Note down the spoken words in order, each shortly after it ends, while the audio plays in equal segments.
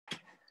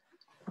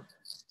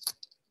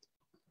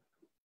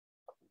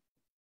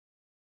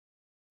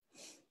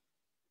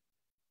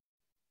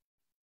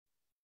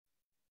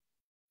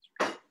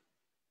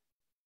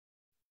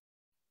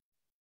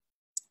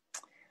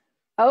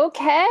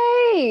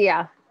Okay,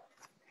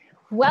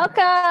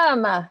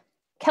 welcome.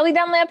 Kelly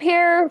Dunlap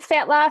here,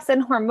 fat loss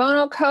and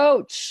hormonal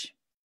coach.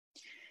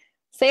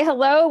 Say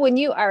hello when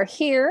you are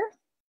here.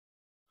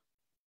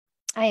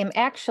 I am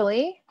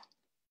actually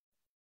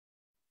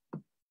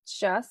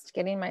just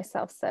getting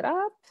myself set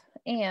up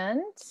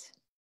and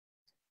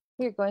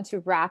we're going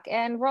to rock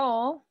and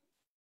roll.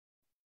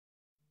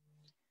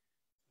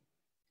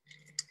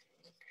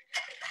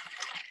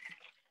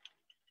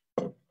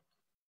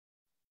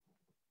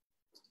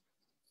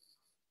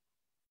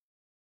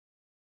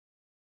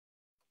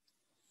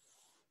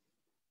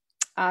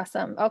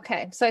 Awesome.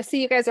 Okay, so I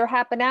see you guys are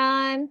hopping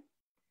on.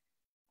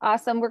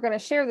 Awesome. We're going to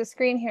share the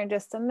screen here in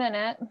just a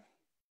minute.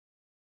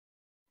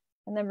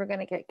 And then we're going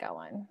to get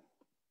going.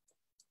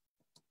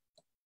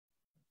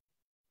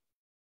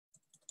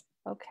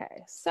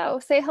 Okay,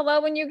 so say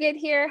hello when you get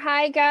here.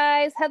 Hi,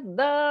 guys.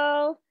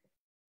 Hello.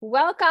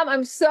 Welcome.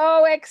 I'm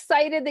so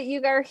excited that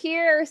you are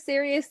here.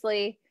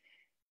 Seriously.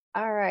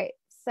 All right.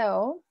 So,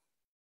 all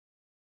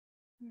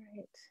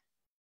right.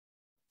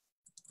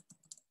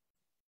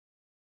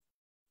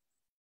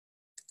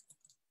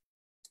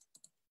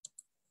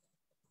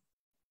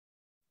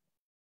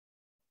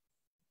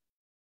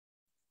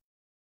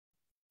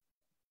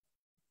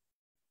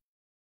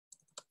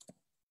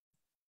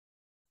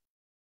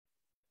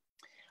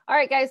 All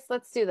right, guys,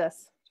 let's do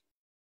this.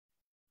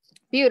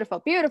 Beautiful,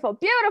 beautiful,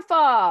 beautiful.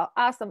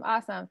 Awesome,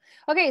 awesome.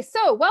 Okay,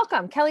 so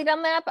welcome, Kelly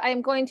Dunlap.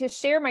 I'm going to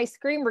share my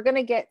screen. We're going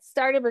to get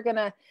started. We're going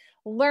to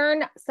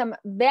learn some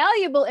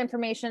valuable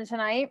information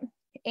tonight.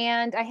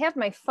 And I have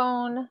my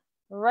phone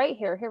right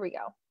here. Here we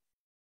go.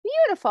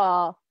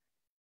 Beautiful.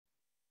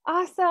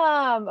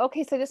 Awesome.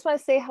 Okay, so I just want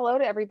to say hello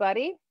to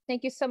everybody.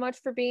 Thank you so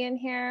much for being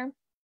here.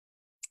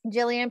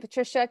 Jillian,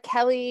 Patricia,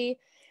 Kelly,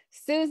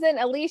 Susan,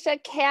 Alicia,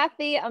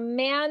 Kathy,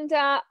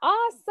 Amanda,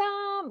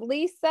 awesome.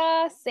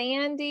 Lisa,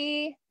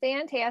 Sandy,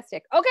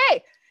 fantastic.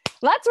 Okay,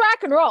 let's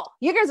rock and roll.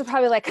 You guys are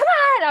probably like, come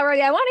on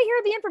already. I want to hear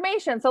the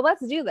information. So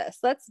let's do this.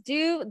 Let's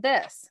do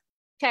this.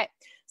 Okay,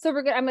 so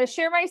I'm going to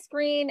share my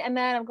screen and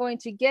then I'm going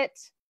to get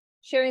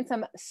sharing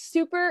some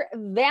super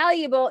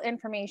valuable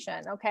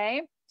information.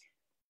 Okay,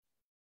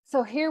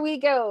 so here we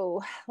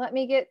go. Let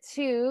me get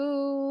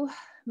to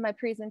my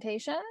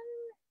presentation.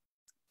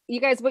 You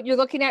guys, what you're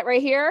looking at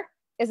right here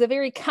is a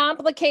very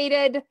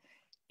complicated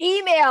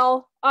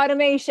email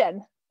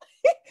automation.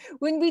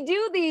 When we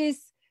do these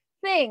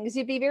things,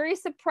 you'd be very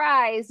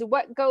surprised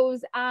what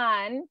goes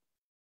on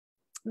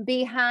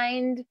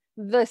behind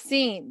the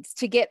scenes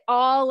to get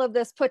all of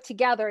this put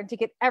together and to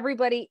get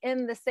everybody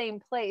in the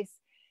same place.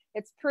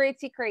 It's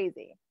pretty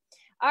crazy.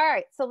 All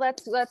right, so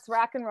let's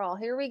rock and roll.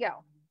 Here we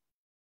go.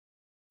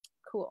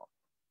 Cool.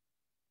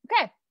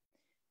 Okay,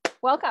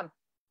 welcome.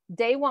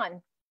 Day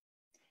one.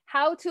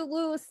 How to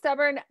lose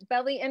stubborn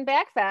belly and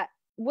back fat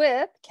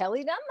with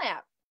Kelly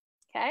Dunlap.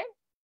 Okay.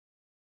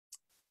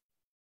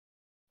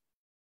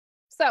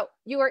 So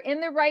you are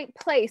in the right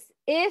place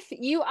if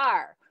you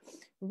are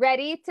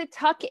ready to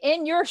tuck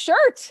in your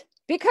shirt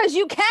because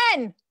you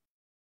can.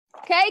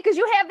 Okay. Because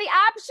you have the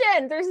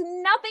option. There's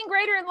nothing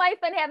greater in life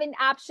than having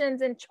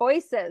options and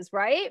choices,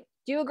 right?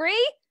 Do you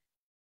agree?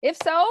 If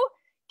so,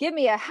 give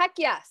me a heck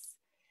yes.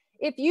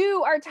 If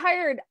you are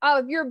tired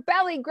of your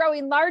belly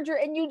growing larger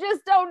and you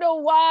just don't know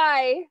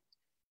why,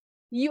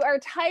 you are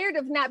tired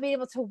of not being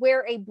able to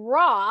wear a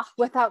bra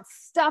without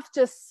stuff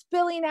just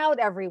spilling out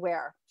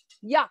everywhere.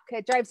 Yuck,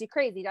 it drives you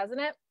crazy, doesn't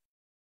it?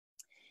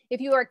 If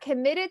you are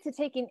committed to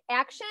taking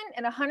action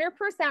and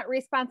 100%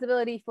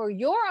 responsibility for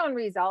your own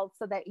results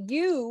so that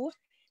you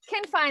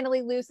can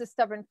finally lose the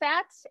stubborn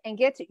fat and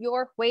get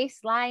your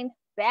waistline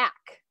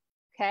back,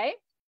 okay?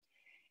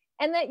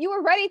 And that you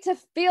are ready to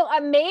feel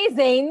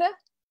amazing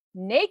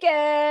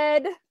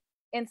naked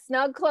in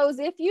snug clothes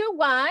if you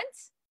want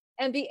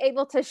and be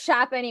able to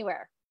shop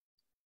anywhere.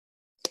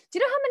 Do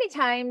you know how many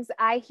times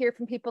I hear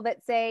from people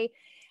that say,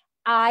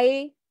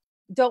 I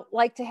don't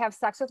like to have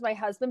sex with my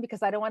husband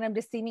because I don't want him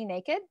to see me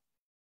naked?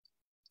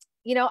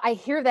 You know, I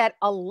hear that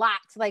a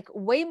lot, like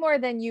way more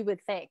than you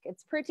would think.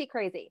 It's pretty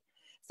crazy.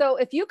 So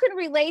if you can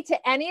relate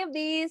to any of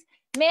these,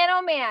 man,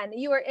 oh man,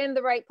 you are in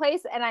the right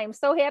place. And I'm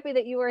so happy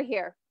that you are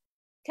here.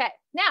 Okay,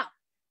 now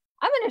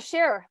I'm going to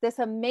share this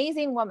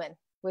amazing woman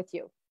with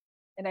you.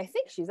 And I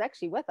think she's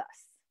actually with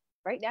us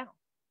right now.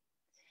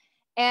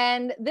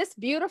 And this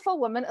beautiful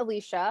woman,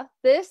 Alicia,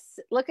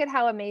 look at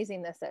how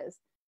amazing this is.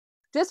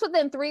 Just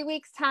within 3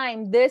 weeks'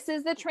 time, this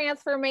is the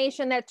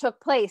transformation that took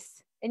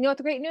place. And you know what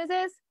the great news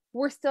is?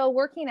 We're still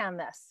working on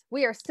this.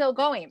 We are still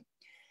going.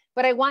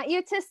 But I want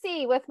you to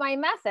see with my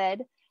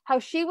method how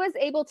she was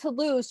able to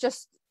lose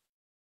just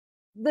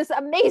this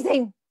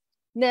amazingness.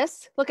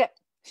 Look at,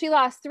 she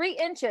lost 3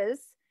 inches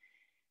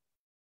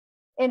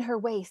in her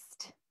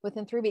waist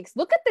within 3 weeks.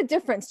 Look at the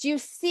difference. Do you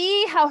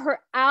see how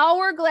her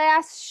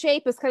hourglass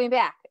shape is coming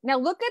back? Now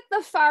look at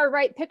the far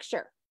right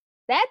picture.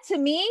 That to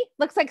me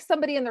looks like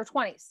somebody in their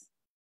 20s.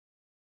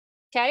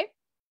 Okay,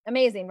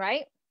 amazing,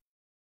 right?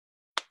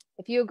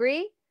 If you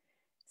agree,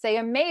 say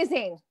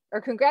amazing or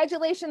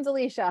congratulations,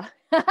 Alicia.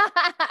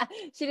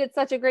 She did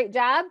such a great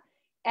job.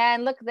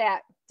 And look at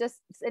that,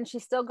 and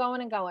she's still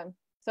going and going.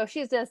 So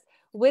she's just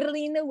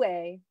whittling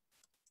away.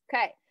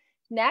 Okay.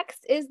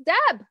 Next is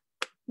Deb.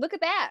 Look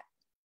at that.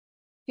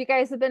 If you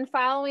guys have been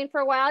following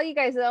for a while, you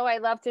guys know I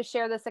love to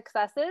share the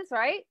successes,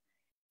 right?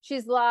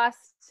 She's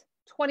lost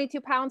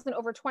 22 pounds and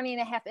over 20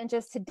 and a half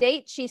inches to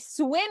date. She's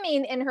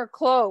swimming in her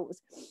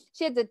clothes.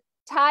 She had to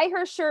tie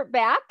her shirt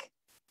back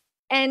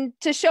and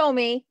to show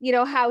me, you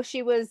know, how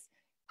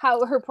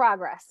her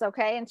progress.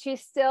 Okay. And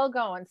she's still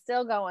going.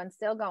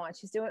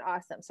 She's doing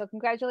awesome. So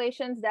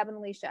congratulations, Deb and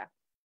Alicia.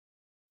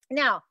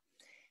 Now,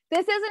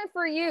 this isn't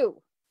for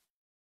you.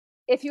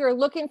 If you're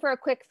looking for a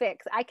quick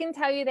fix, I can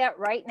tell you that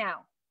right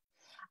now.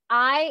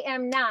 I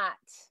am not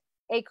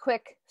a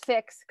quick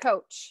fix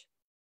coach.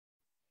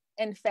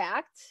 In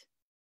fact,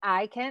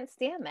 I can't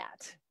stand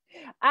that.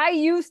 I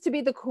used to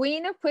be the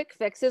queen of quick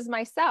fixes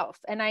myself,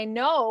 and I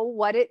know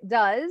what it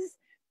does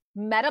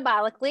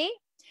metabolically.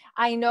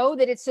 I know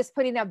that it's just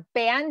putting a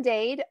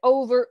Band-Aid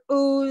over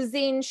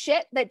oozing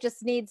shit that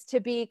just needs to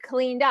be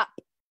cleaned up.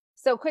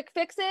 So quick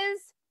fixes,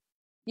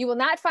 you will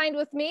not find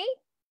with me.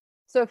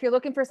 So if you're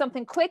looking for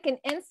something quick and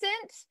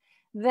instant,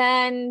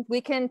 then we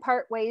can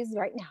part ways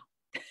right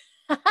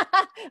now.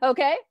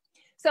 Okay.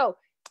 So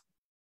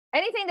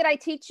anything that I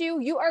teach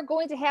you, you are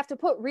going to have to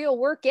put real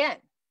work in.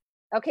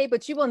 Okay.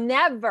 But you will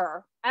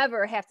never,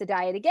 ever have to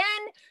diet again.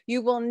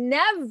 You will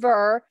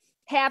never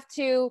have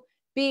to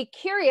be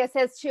curious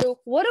as to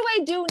what do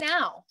I do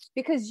now?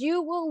 Because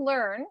you will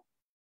learn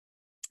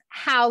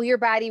how your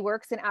body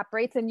works and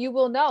operates, and you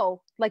will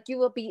know, like, you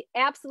will be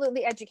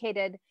absolutely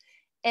educated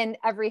in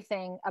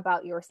everything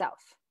about yourself.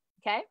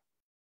 Okay.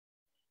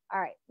 All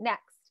right.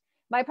 Next,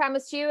 my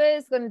promise to you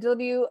is going to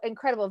deliver you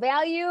incredible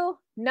value.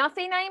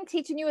 Nothing I am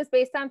teaching you is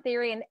based on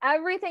theory, and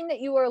everything that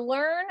you're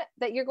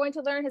going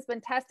to learn has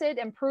been tested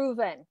and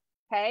proven.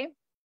 Okay.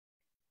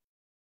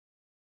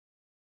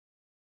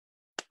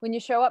 When you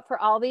show up for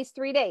all these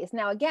 3 days.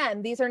 Now,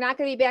 again, these are not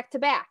going to be back to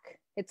back.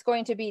 It's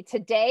going to be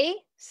today,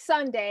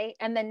 Sunday,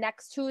 and then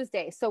next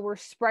Tuesday. So we're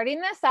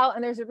spreading this out,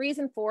 and there's a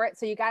reason for it.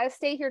 So you got to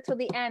stay here till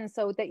the end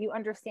so that you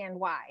understand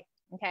why.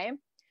 Okay.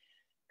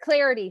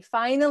 Clarity,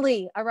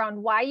 finally,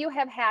 around why you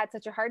have had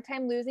such a hard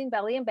time losing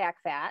belly and back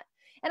fat.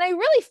 And I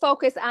really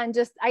focus on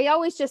I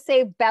always just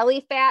say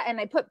belly fat, and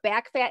I put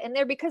back fat in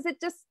there because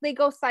they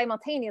go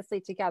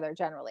simultaneously together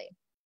generally.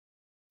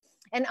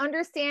 And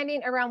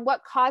understanding around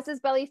what causes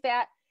belly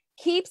fat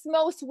keeps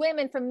most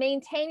women from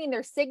maintaining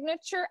their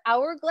signature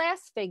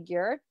hourglass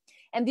figure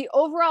and the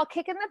overall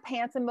kick in the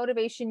pants and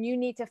motivation you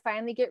need to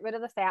finally get rid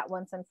of the fat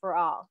once and for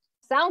all.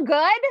 Sound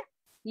good?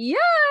 Yes.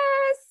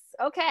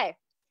 Okay.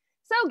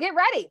 So get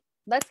ready.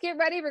 Let's get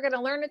ready. We're going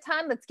to learn a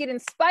ton. Let's get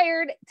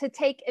inspired to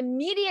take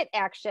immediate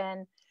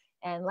action,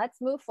 and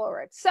let's move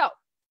forward. So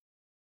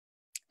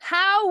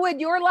how would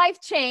your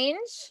life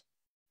change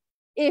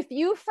if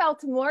you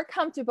felt more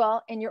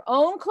comfortable in your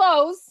own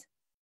clothes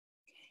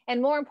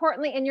and, more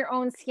importantly, in your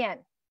own skin?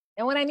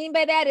 And what I mean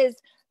by that is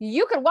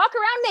you could walk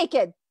around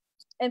naked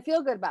and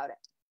feel good about it.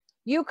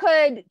 You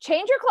could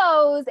change your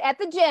clothes at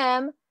the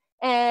gym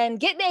and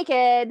get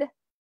naked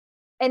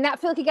and not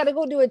feel like you got to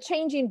go to a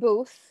changing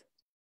booth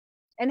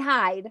and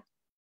hide.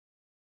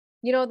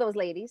 You know those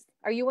ladies.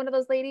 Are you one of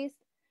those ladies?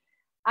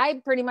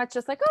 I pretty much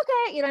just like,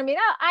 okay, you know what I mean?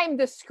 I'm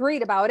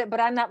discreet about it, but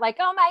I'm not like,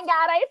 oh my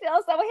God, I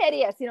feel so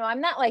hideous. You know,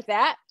 I'm not like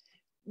that.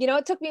 You know,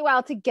 it took me a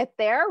while to get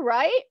there,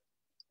 right?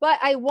 But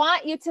I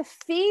want you to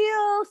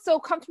feel so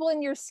comfortable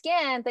in your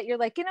skin that you're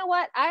like, you know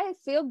what? I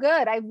feel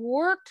good. I've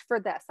worked for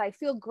this. I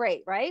feel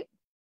great, right?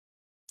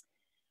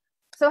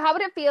 So how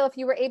would it feel if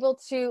you were able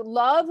to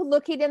love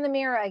looking in the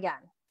mirror again?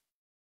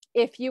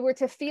 If you were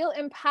to feel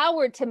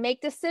empowered to make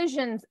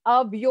decisions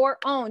of your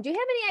own? Do you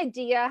have any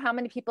idea how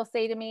many people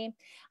say to me,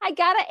 I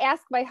got to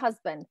ask my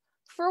husband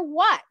for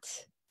what?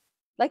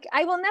 Like,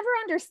 I will never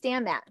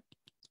understand that.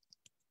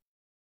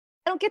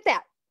 I don't get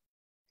that,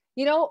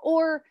 you know,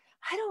 or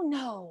I don't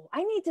know.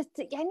 I need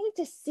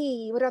to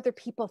see what other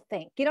people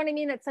think. You know what I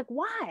mean? It's like,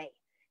 why?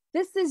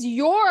 This is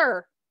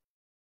your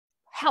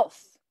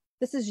health.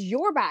 This is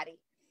your body.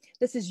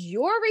 This is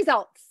your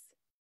results.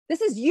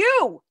 This is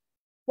you.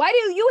 Why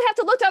do you have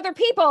to look to other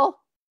people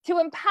to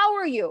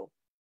empower you?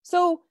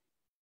 So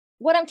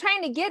what I'm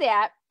trying to get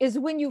at is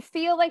when you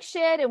feel like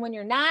shit and when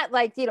you're not,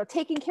 like, you know,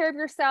 taking care of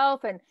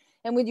yourself, and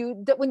when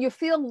you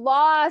feel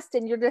lost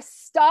and you're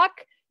just stuck,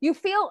 you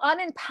feel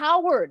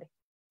unempowered.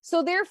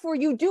 So therefore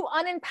you do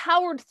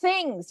unempowered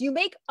things. You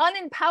make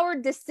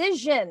unempowered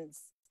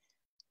decisions.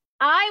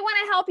 I want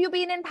to help you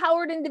be an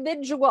empowered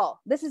individual.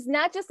 This is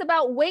not just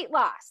about weight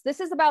loss. This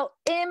is about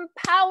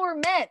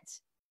empowerment,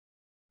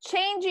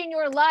 changing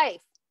your life.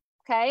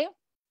 Okay.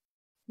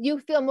 You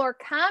feel more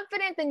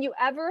confident than you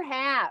ever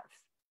have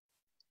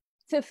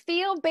to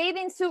feel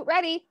bathing suit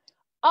ready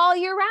all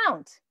year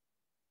round.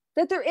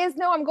 That there is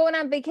no, I'm going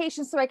on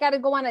vacation, so I got to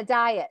go on a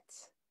diet.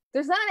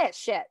 There's none of that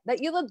shit.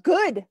 That you look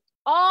good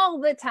all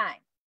the time.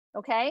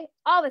 Okay.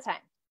 All the time.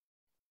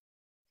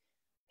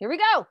 Here we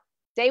go.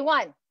 Day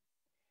one.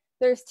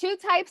 There's two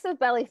types of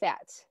belly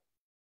fat.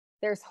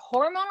 There's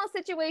hormonal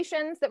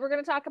situations that we're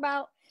going to talk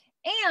about,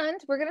 And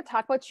we're going to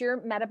talk about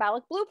your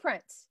metabolic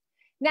blueprint.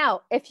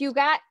 Now, if you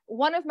got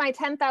one of my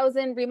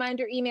 10,000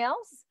 reminder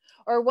emails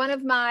or one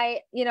of my,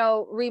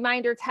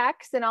 reminder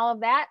texts and all of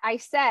that, I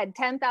said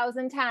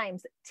 10,000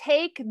 times,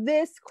 take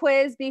this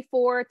quiz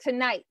before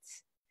tonight.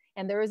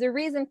 And there is a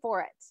reason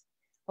for it.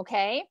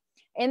 Okay.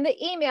 In the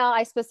email,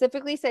 I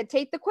specifically said,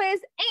 take the quiz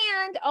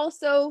and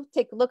also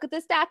take a look at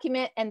this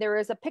document. And there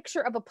is a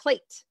picture of a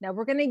plate. Now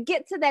we're going to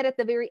get to that at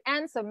the very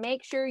end. So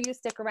make sure you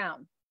stick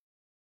around.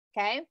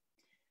 Okay.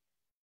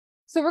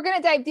 So we're going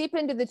to dive deep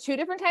into the two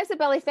different types of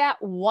belly fat.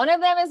 One of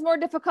them is more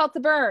difficult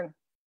to burn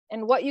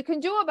and what you can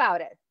do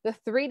about it. The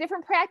 3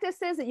 different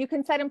practices that you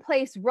can set in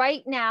place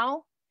right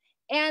now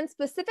and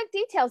specific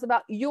details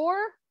about your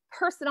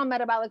personal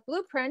metabolic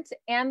blueprint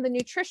and the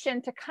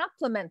nutrition to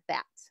complement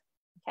that.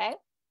 Okay.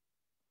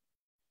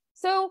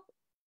 So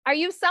are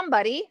you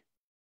somebody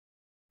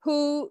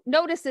who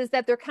notices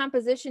that their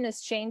composition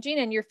is changing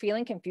and you're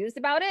feeling confused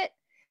about it?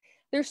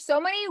 There's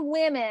so many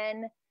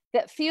women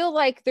that feel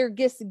like they're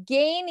just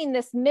gaining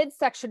this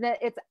midsection, that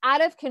it's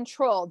out of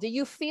control. Do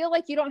you feel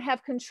like you don't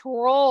have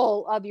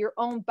control of your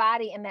own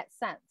body in that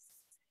sense?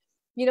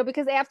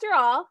 Because after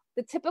all,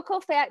 the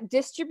typical fat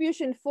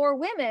distribution for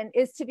women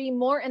is to be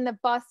more in the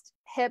bust,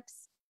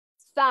 hips,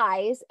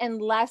 thighs, and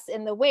less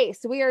in the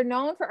waist. So we are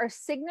known for our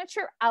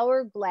signature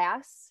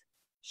hourglass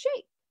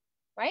shape,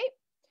 right?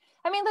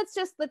 I mean, let's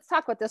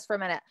talk about this for a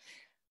minute.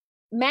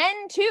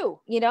 Men too,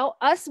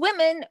 us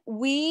women,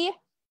 we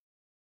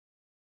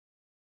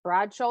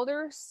broad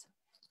shoulders,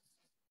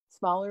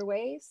 smaller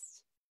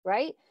waist,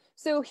 right?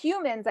 So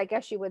humans, I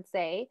guess you would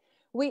say,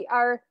 we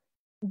are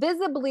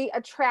visibly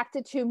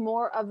attracted to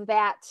more of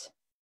that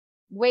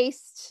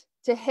waist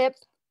to hip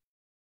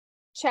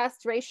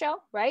chest ratio,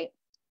 right?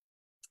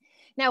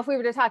 Now, if we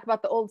were to talk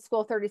about the old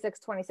school 36,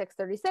 26,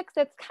 36,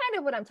 that's kind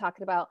of what I'm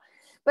talking about.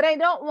 But I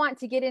don't want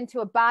to get into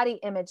a body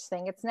image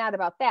thing. It's not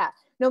about that.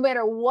 No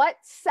matter what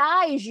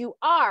size you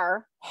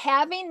are,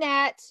 having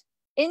that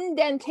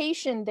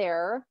indentation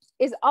there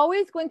is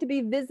always going to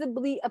be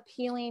visibly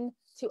appealing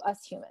to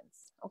us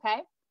humans.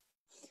 Okay.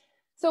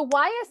 So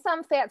why is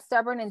some fat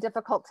stubborn and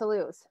difficult to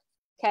lose?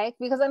 Okay.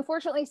 Because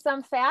unfortunately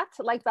some fat,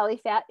 like belly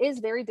fat, is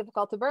very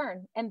difficult to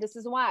burn. And this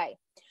is why.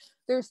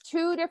 There's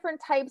 2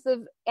 different types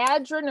of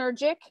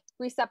adrenergic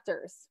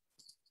receptors.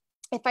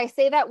 If I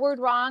say that word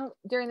wrong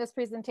during this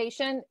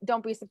presentation,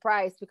 don't be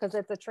surprised because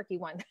it's a tricky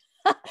one.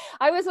 I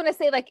always want to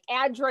say like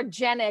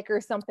adrogenic or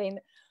something.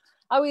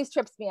 Always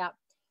trips me up.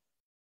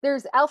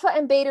 There's alpha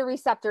and beta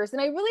receptors.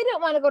 And I really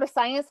didn't want to go to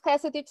science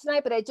class with you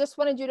tonight, but I just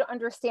wanted you to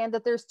understand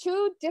that there's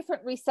 2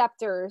 different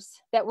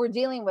receptors that we're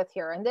dealing with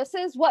here. And this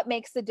is what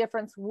makes the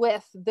difference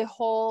with the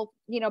whole,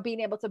 being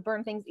able to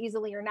burn things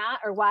easily or not,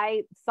 or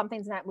why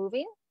something's not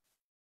moving.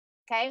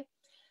 Okay.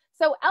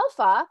 So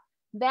alpha,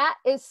 that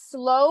is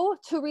slow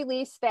to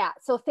release fat.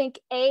 So think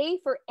A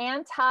for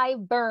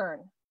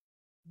anti-burn,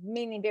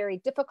 meaning very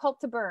difficult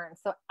to burn.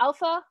 So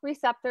alpha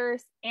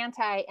receptors,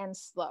 anti and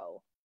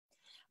slow.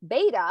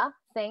 Beta,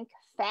 think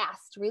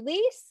fast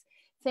release.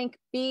 Think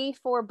B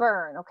for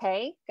burn.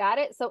 Okay, got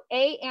it? So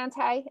A,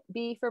 anti,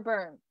 B for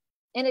burn.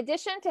 In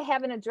addition to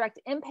having a direct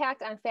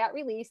impact on fat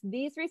release,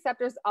 these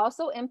receptors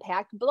also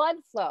impact blood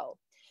flow.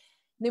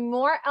 The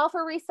more alpha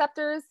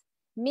receptors,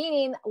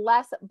 meaning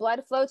less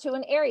blood flow to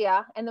an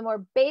area, and the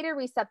more beta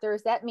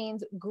receptors, that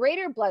means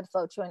greater blood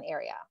flow to an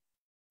area.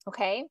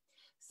 Okay,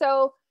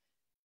 so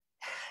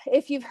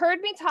if you've heard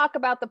me talk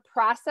about the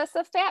process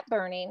of fat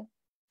burning,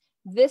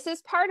 this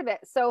is part of it.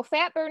 So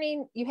fat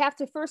burning, you have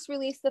to first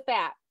release the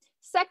fat.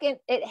 Second,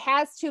 it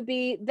has to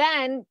be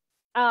then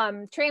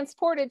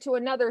transported to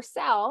another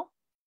cell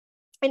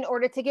in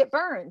order to get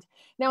burned.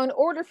 Now, in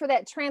order for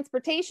that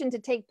transportation to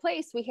take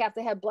place, we have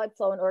to have blood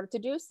flow in order to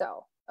do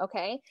so.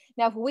 Okay.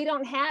 Now, if we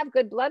don't have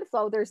good blood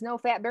flow, there's no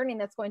fat burning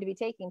that's going to be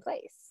taking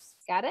place.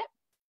 Got it?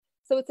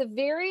 So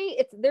there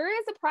is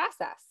a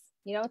process,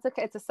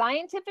 it's a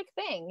scientific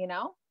thing,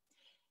 All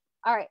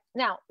right.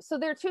 Now, so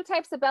there are 2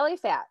 types of belly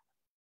fat.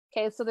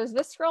 Okay. So there's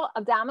visceral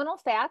abdominal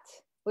fat,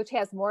 which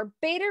has more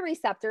beta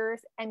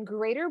receptors and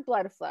greater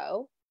blood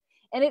flow.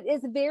 And it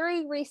is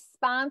very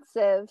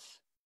responsive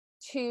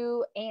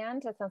to,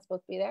 and that's not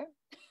supposed to be there.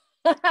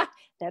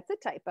 That's a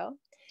typo.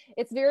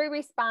 It's very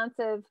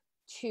responsive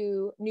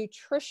to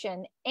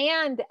nutrition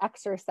and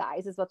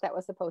exercise is what that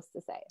was supposed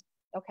to say.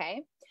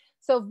 Okay.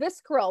 So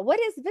visceral, what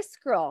is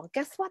visceral?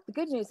 Guess what? The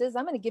good news is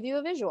I'm going to give you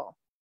a visual.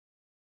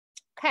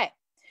 Okay.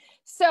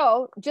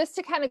 So just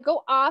to kind of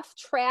go off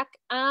track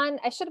on,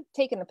 I should have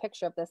taken a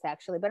picture of this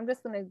actually, but I'm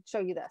just going to show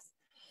you this.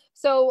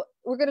 So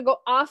we're going to go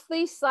off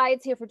these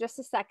slides here for just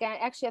a second.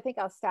 Actually, I think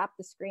I'll stop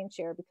the screen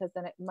share because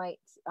then it might,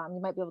 you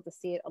might be able to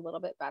see it a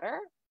little bit better.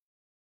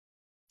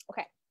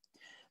 Okay.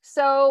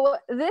 So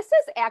this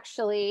is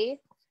actually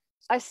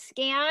a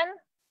scan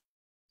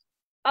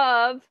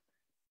of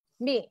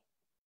me.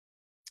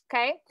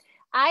 Okay.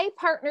 I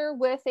partner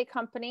with a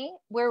company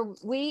where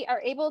we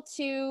are able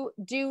to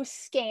do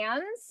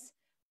scans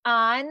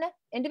on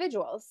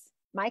individuals,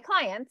 my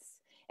clients,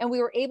 and we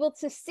were able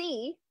to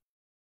see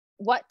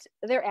what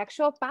their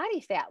actual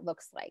body fat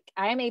looks like.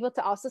 I am able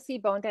to also see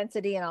bone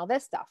density and all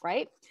this stuff,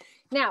 right?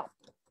 Now,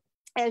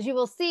 as you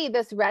will see,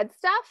 this red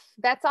stuff,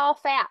 that's all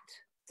fat.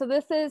 So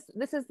this is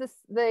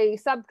the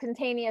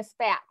subcutaneous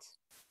fat.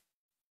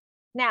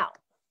 Now,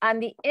 on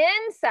the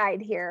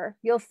inside here,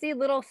 you'll see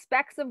little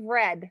specks of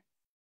red,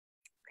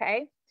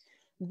 okay?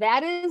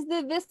 That is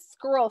the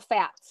visceral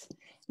fat.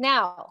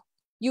 Now,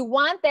 you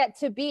want that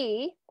to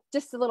be,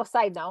 just a little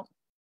side note,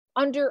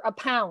 under a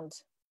pound,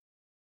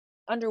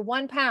 under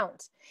 1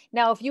 pound.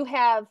 Now, if you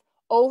have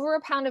over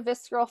a pound of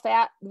visceral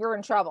fat, you're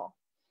in trouble.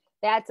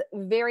 That's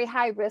very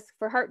high risk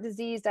for heart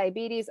disease,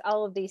 diabetes,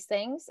 all of these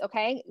things,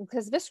 okay?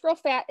 Because visceral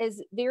fat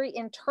is very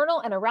internal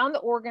and around the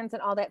organs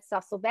and all that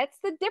stuff. So that's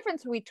the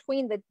difference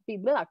between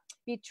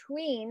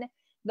between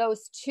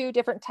those two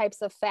different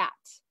types of fat,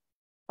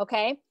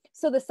 okay?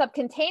 So the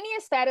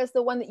subcutaneous fat is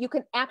the one that you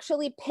can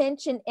actually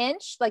pinch and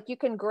inch, like you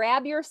can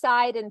grab your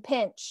side and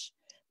pinch.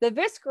 The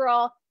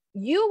visceral,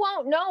 you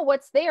won't know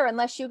what's there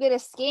unless you get a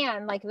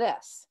scan like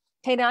this.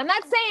 Okay, now I'm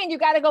not saying you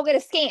got to go get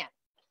a scan.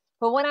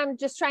 But what I'm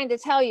just trying to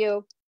tell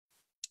you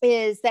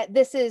is that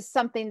this is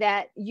something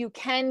that you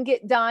can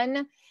get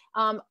done.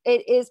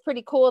 It is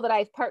pretty cool that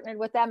I've partnered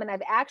with them. And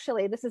I've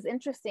actually, this is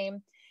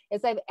interesting,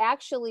 is I've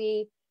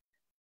actually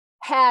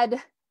had,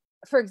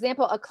 for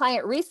example, a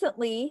client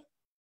recently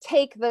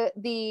take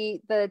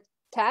the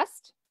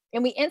test,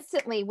 and we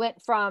instantly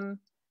went from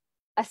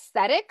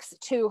aesthetics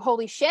to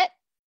holy shit,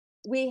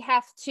 we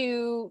have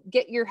to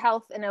get your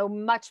health in a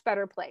much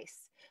better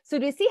place. So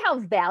do you see how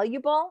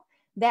valuable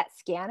that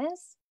scan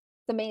is?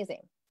 It's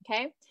amazing.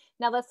 Okay.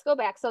 Now let's go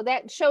back. So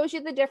that shows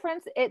you the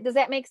difference. Does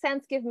that make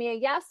sense? Give me a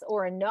yes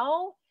or a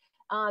no.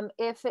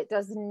 If it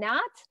does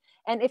not,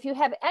 and if you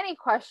have any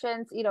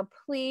questions,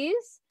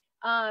 please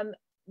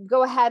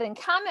go ahead and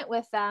comment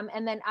with them,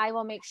 and then I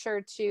will make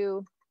sure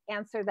to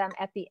answer them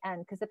at the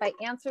end. Because if I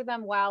answer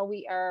them while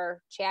we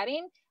are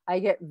chatting, I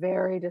get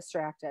very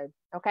distracted.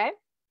 Okay.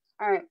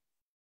 All right.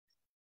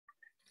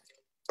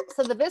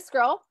 So the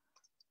visceral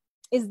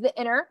is the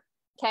inner.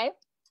 Okay.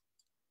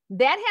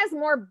 That has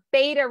more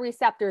beta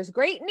receptors.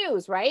 Great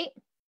news, right?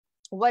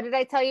 What did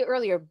I tell you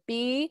earlier?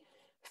 B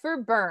for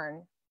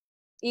burn.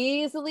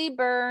 Easily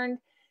burned,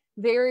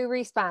 very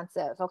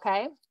responsive,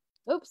 okay?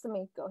 Oops, let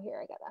me go here.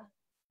 I gotta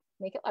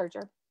make it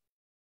larger.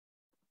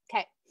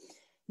 Okay.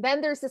 Then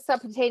there's the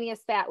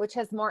subcutaneous fat, which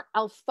has more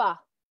alpha,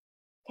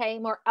 okay?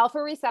 More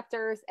alpha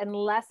receptors and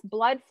less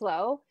blood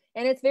flow,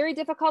 and it's very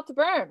difficult to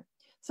burn.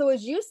 So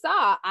as you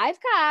saw, I've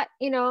got,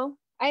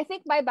 I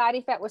think my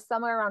body fat was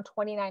somewhere around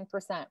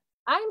 29%.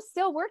 I'm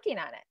still working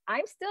on it.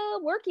 I'm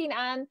still working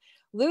on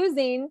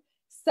losing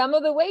some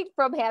of the weight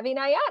from having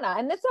Ayana,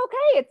 and it's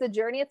okay. It's a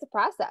journey. It's a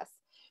process.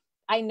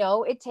 I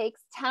know it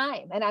takes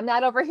time, and I'm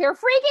not over here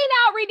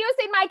freaking out,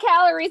 reducing my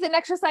calories and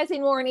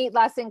exercising more and eat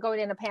less and going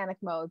into panic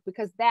mode,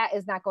 because that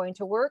is not going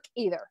to work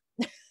either.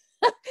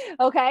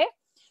 Okay.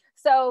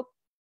 So,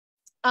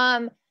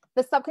 the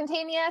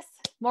subcutaneous,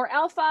 more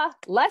alpha,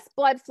 less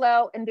blood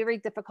flow, and very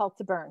difficult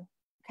to burn.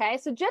 Okay.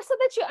 So just so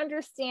that you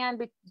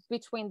understand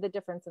between the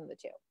difference in the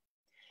two.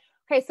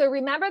 Okay, so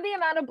remember the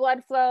amount of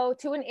blood flow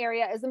to an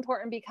area is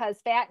important because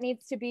fat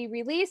needs to be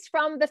released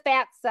from the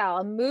fat cell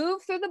and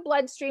move through the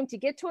bloodstream to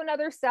get to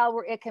another cell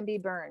where it can be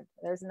burned.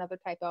 There's another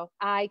typo.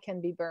 I can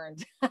be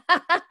burned.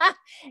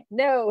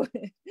 No.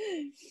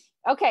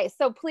 Okay,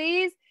 so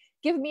please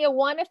give me a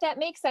 1 if that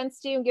makes sense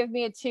to you, and give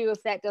me a 2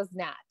 if that does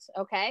not.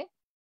 Okay.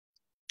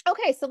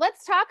 Okay, so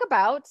let's talk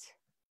about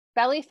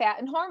belly fat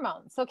and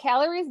hormones. So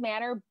calories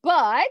matter,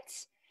 but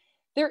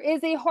there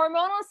is a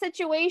hormonal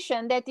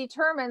situation that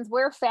determines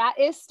where fat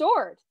is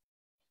stored.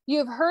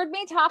 You've heard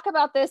me talk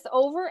about this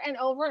over and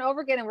over and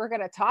over again, and we're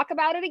going to talk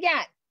about it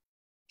again.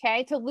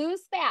 Okay, to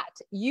lose fat,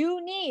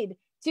 you need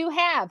to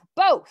have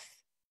both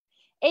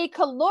a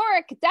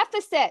caloric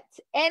deficit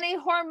and a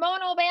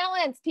hormonal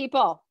balance,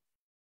 people.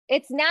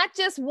 It's not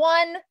just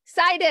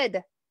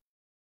one-sided.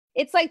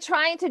 It's like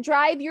trying to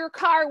drive your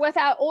car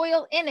without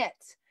oil in it.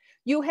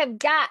 You have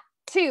got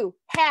to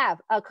have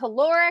a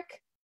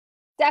caloric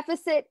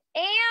deficit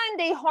and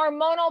a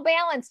hormonal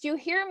balance. Do you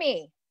hear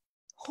me?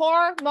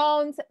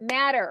 Hormones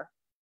matter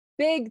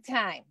big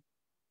time.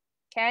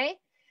 Okay.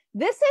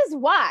 This is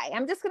why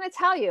I'm just going to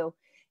tell you,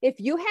 if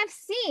you have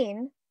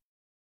seen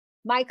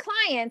my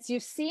clients,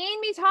 you've seen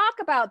me talk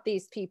about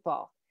these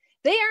people.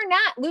 They are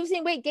not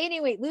losing weight,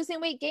 gaining weight,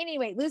 losing weight, gaining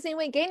weight, losing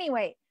weight, gaining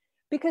weight,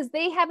 because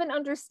they have an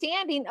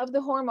understanding of the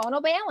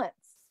hormonal balance.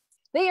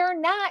 They are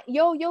not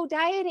yo-yo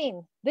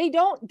dieting. They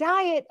don't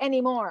diet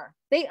anymore.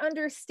 They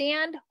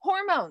understand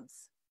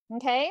hormones.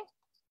 Okay.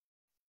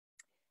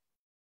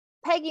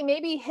 Peggy,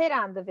 maybe hit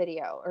on the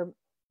video, or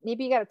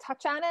maybe you got to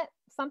touch on it,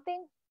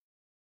 something.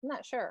 I'm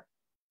not sure,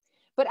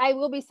 but I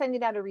will be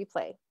sending out a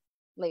replay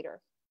later.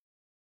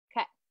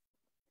 Okay.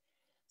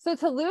 So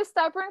to lose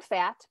stubborn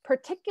fat,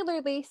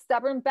 particularly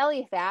stubborn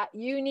belly fat,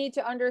 you need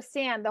to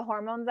understand the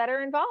hormones that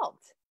are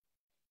involved.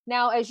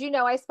 Now, as you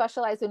know, I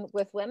specialize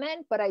with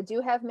women, but I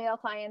do have male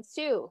clients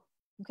too.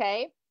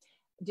 Okay.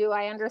 Do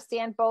I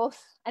understand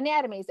both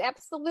anatomies?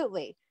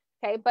 Absolutely.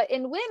 Okay. But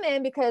in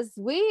women, because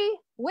we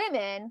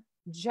women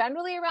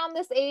generally around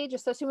this age,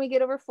 especially when we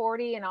get over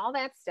 40 and all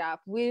that stuff,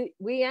 we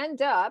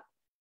end up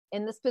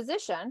in this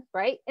position,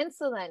 right?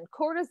 Insulin,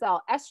 cortisol,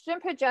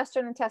 estrogen,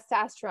 progesterone, and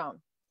testosterone.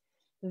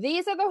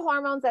 These are the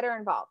hormones that are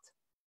involved.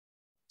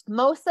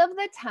 Most of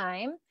the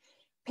time,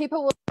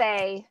 people will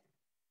say,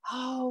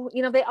 oh,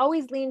 you know, they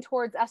always lean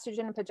towards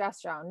estrogen and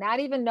progesterone, not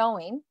even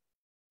knowing.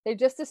 They're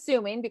just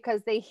assuming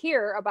because they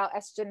hear about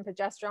estrogen and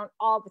progesterone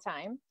all the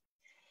time.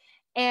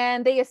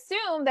 And they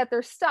assume that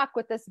they're stuck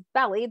with this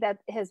belly that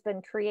has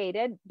been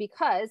created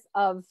because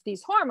of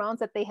these hormones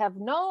that they have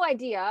no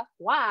idea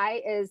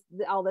why is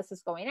all this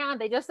is going on.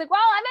 They just think,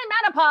 well, I'm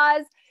in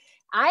menopause.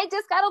 I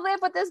just got to live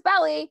with this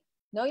belly.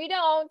 No, you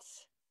don't.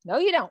 No,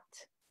 you don't.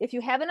 If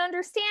you have an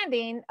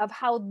understanding of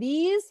how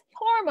these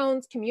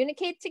hormones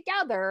communicate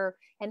together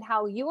and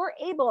how you are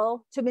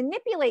able to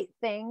manipulate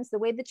things, the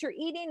way that you're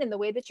eating and the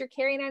way that you're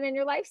carrying on in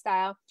your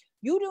lifestyle,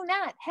 you do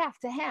not have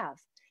to have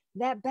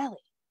that belly.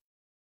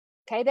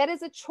 Okay, that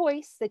is a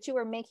choice that you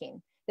are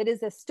making. That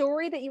is a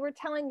story that you are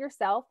telling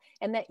yourself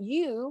and that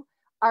you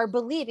are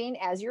believing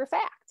as your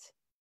fact.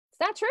 It's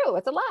not true.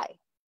 It's a lie.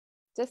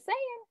 Just saying.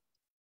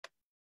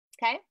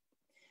 Okay.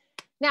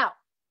 Now,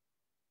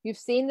 you've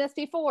seen this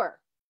before.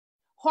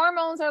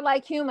 Hormones are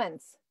like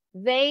humans.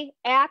 They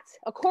act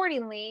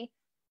accordingly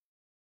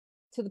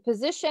to the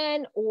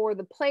position or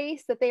the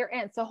place that they are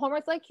in. So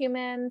hormones like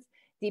humans,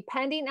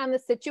 depending on the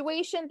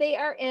situation they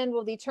are in,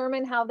 will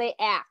determine how they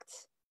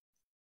act.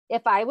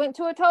 If I went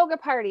to a toga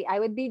party, I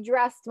would be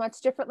dressed much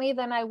differently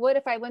than I would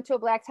if I went to a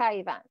black tie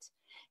event.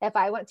 If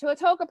I went to a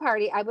toga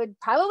party, I would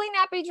probably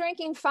not be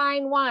drinking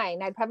fine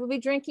wine. I'd probably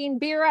be drinking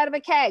beer out of a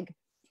keg.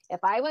 If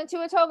I went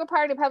to a toga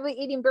party, probably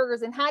eating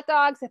burgers and hot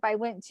dogs. If I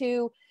went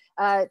to,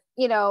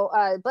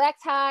 black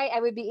tie, I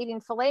would be eating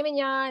filet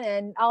mignon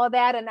and all of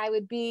that. And I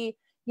would be,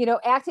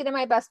 acting in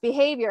my best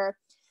behavior.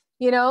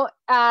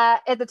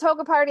 At the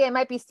toga party, I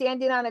might be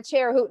standing on a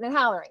chair, hooting and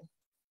hollering,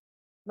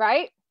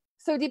 right?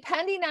 So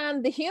depending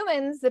on the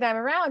humans that I'm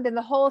around and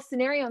the whole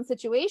scenario and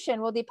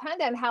situation will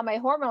depend on how my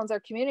hormones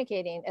are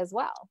communicating as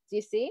well. Do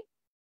you see?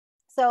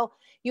 So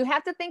you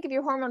have to think of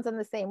your hormones in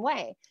the same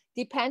way.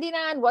 Depending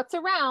on what's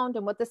around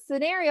and what the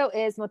scenario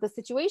is and what the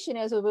situation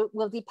is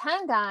will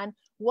depend on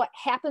what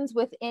happens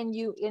within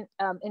you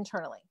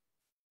internally.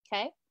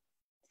 Okay.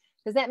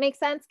 Does that make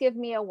sense? Give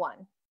me a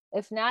 1.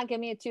 If not, give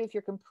me a 2 if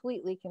you're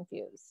completely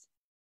confused.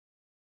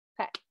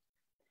 Okay.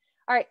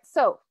 All right,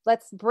 so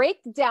let's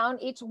break down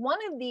each one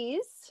of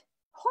these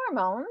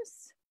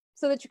hormones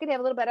so that you can have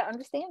a little bit of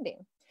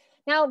understanding.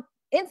 Now,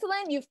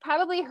 insulin, you've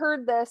probably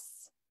heard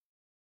this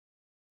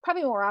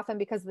probably more often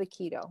because of the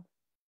keto,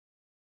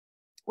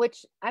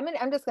 which I'm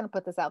just going to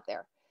put this out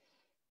there.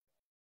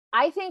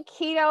 I think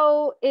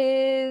keto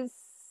is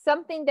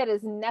something that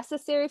is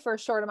necessary for a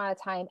short amount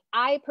of time.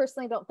 I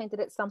personally don't think that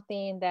it's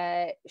something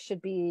that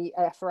should be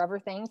a forever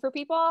thing for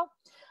people.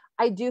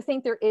 I do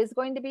think there is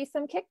going to be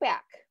some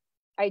kickback.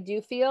 I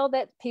do feel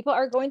that people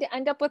are going to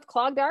end up with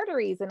clogged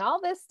arteries and all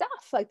this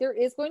stuff. Like there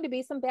is going to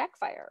be some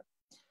backfire,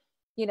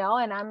 and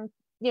I'm,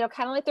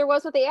 kind of like there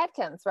was with the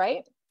Atkins,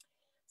 right?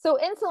 So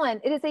insulin,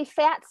 it is a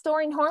fat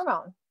storing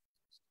hormone.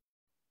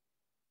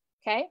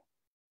 Okay.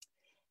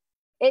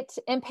 It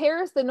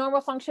impairs the normal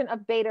function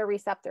of beta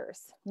receptors,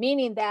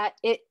 meaning that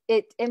it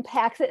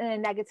impacts it in a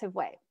negative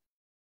way.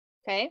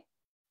 Okay.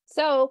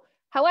 So,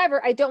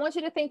 however, I don't want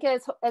you to think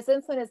as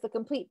insulin as the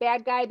complete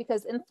bad guy,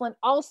 because insulin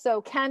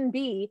also can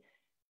be,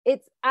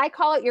 I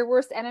call it your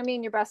worst enemy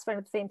and your best friend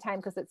at the same time,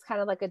 because it's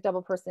kind of like a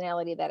double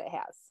personality that it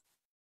has.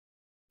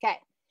 Okay.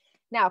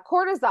 Now,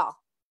 cortisol.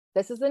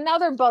 This is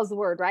another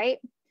buzzword, right?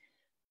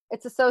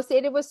 It's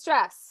associated with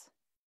stress.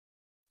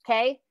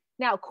 Okay.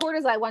 Now,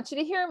 cortisol, I want you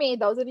to hear me.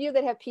 Those of you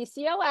that have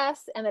PCOS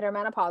and that are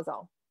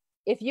menopausal,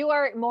 if you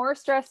are more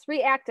stress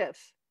reactive,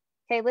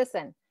 okay,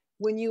 listen,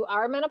 when you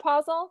are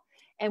menopausal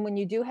and when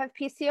you do have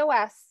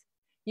PCOS,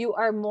 you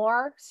are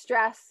more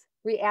stress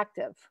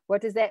reactive.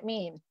 What does that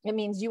mean? It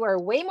means you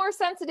are way more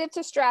sensitive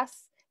to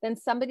stress than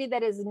somebody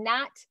that is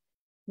not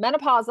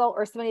menopausal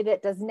or somebody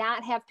that does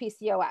not have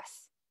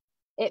PCOS.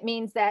 It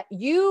means that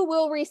you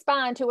will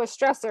respond to a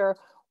stressor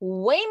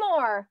way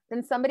more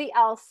than somebody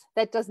else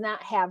that does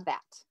not have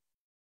that.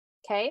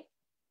 Okay.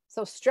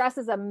 So stress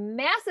is a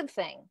massive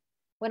thing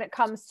when it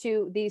comes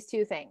to these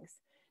two things.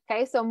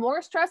 Okay. So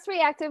more stress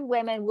reactive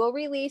women will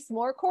release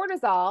more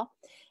cortisol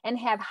and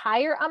have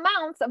higher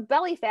amounts of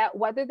belly fat,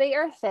 whether they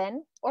are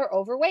thin or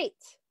overweight.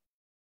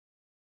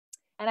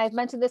 And I've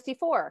mentioned this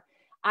before.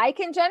 I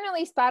can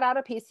generally spot out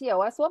a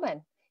PCOS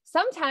woman.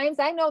 Sometimes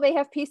I know they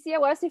have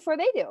PCOS before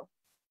they do.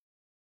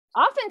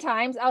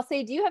 Oftentimes I'll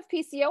say, do you have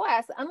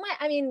PCOS?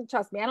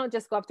 Trust me, I don't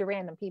just go up to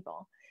random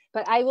people,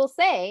 but I will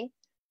say,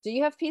 do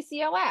you have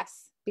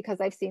PCOS? Because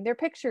I've seen their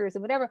pictures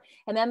and whatever.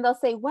 And then they'll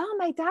say, well,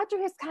 my doctor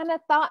has kind of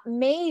thought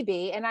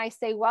maybe. And I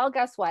say, well,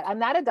 guess what? I'm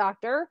not a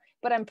doctor,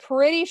 but I'm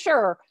pretty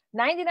sure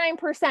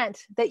 99%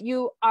 that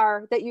you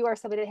are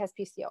somebody that has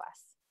PCOS,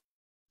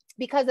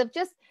 because of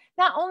just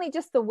not only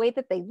just the way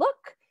that they look,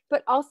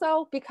 but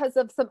also because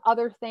of some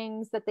other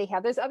things that they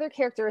have. There's other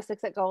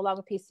characteristics that go along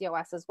with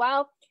PCOS as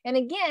well. And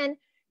again,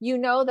 you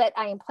know that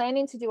I am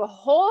planning to do a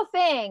whole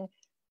thing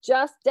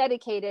just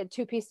dedicated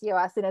to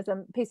PCOS. And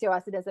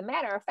as a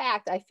matter of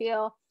fact, I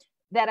feel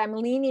that I'm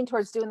leaning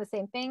towards doing the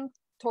same thing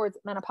towards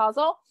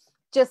menopausal,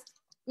 just,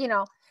 you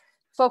know,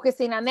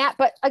 focusing on that.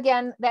 But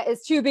again, that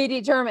is to be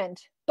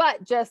determined,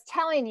 but just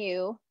telling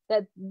you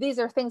that these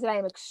are things that I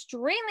am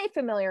extremely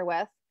familiar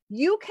with.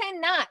 You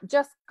cannot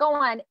just go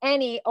on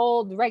any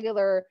old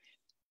regular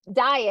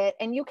diet,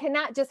 and you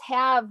cannot just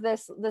have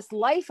this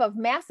life of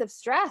massive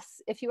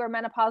stress if you are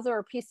menopausal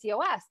or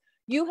PCOS.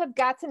 You have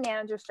got to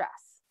manage your stress.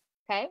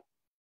 Okay.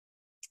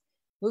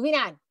 Moving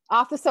on,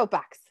 off the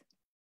soapbox.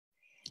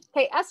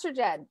 Okay,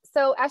 estrogen.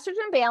 So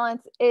estrogen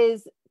balance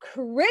is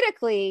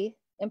critically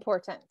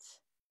important.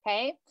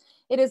 Okay.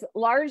 It is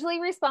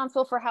largely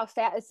responsible for how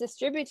fat is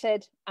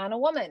distributed on a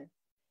woman.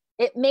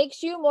 It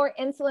makes you more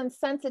insulin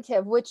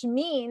sensitive, which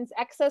means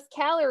excess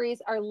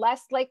calories are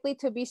less likely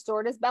to be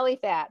stored as belly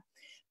fat.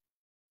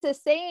 The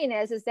saying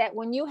is that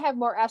when you have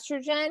more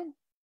estrogen,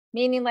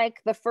 meaning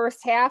like the first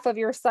half of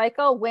your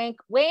cycle, wink,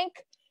 wink,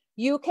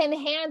 you can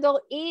handle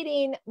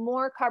eating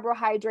more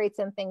carbohydrates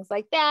and things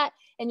like that,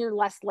 and you're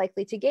less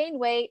likely to gain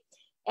weight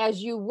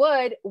as you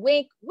would,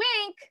 wink,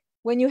 wink,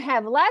 when you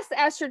have less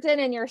estrogen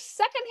in your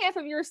second half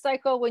of your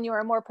cycle when you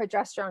are more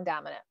progesterone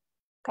dominant.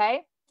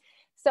 Okay.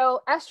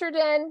 So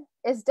estrogen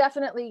is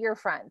definitely your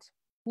friend.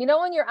 You know,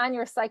 when you're on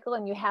your cycle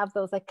and you have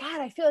those like, God,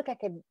 I feel like I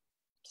could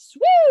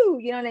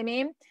swoo, you know what I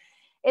mean?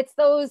 It's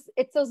those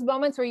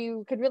moments where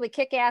you could really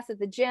kick ass at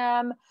the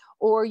gym,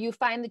 or you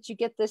find that you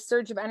get this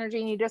surge of energy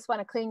and you just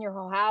want to clean your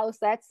whole house.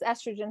 That's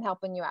estrogen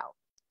helping you out.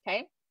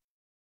 Okay.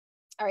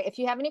 All right. If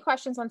you have any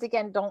questions, once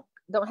again, don't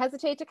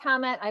hesitate to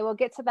comment. I will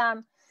get to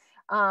them.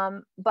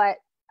 You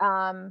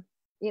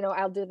know,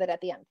 I'll do that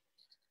at the end.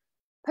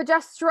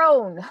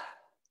 Progesterone.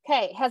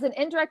 Okay, has an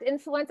indirect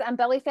influence on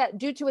belly fat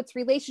due to its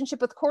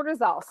relationship with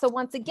cortisol. So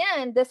once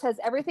again, this has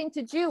everything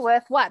to do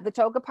with what? The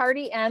toga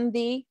party and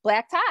the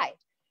black tie,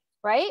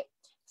 right?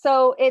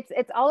 So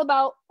it's all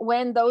about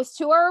when those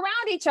two are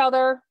around each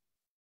other,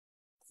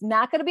 it's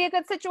not going to be a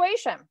good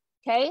situation,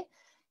 okay?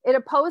 It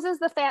opposes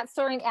the fat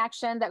storing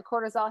action that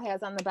cortisol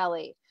has on the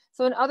belly.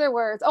 So in other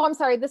words, oh, I'm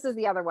sorry, this is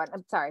the other one.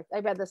 I'm sorry, I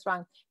read this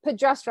wrong.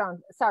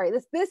 Progesterone, sorry,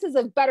 this is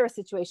a better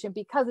situation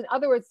because in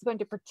other words, it's going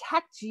to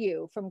protect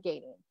you from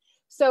gaining.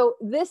 So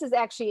this is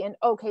actually an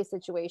okay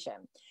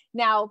situation.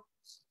 Now,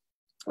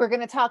 we're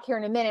going to talk here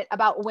in a minute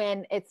about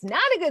when it's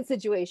not a good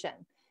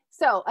situation.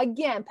 So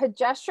again,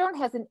 progesterone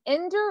has an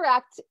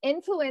indirect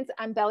influence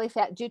on belly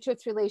fat due to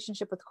its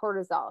relationship with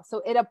cortisol.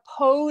 So it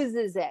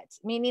opposes it,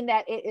 meaning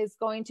that it is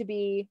going to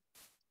be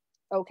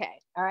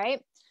okay. All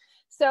right.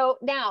 So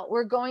now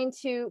we're going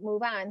to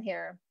move on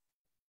here.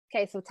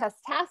 Okay. So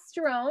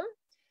testosterone.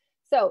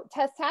 So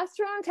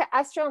testosterone to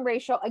estrogen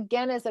ratio,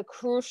 again, is a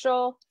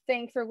crucial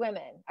thing for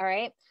women. All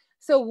right.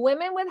 So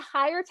women with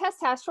higher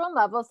testosterone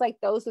levels, like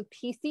those with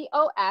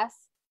PCOS,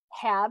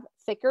 have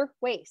thicker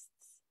waists.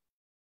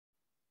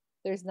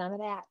 There's none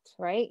of that,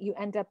 right? You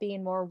end up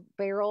being more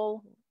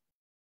barrel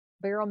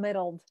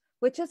middled,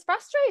 which is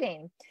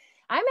frustrating.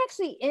 I'm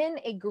actually in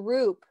a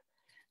group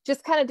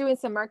just kind of doing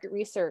some market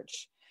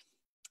research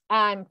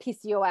on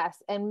PCOS,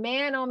 and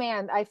man, oh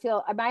man, I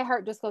feel my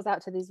heart just goes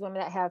out to these women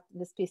that have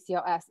this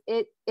PCOS.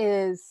 It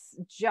is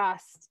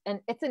just, and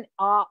it's an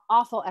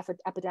awful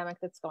epidemic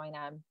that's going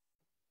on.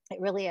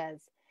 It really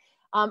is.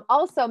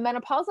 Also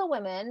menopausal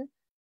women,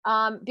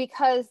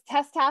 because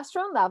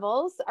testosterone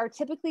levels are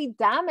typically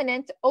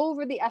dominant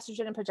over the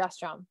estrogen and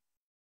progesterone.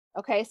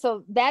 Okay.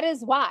 So that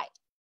is why.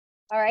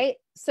 All right.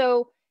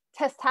 So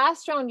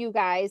testosterone, you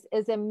guys,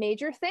 is a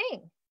major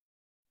thing.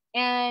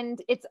 And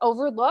it's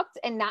overlooked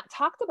and not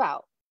talked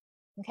about.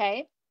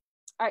 Okay.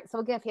 All right. So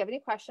again, if you have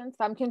any questions,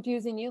 if I'm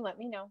confusing you, let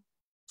me know.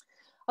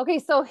 Okay.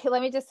 So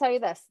let me just tell you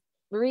this,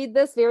 read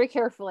this very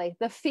carefully.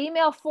 The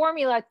female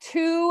formula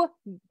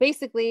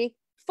basically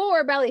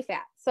for belly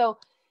fat. So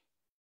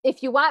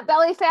if you want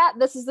belly fat,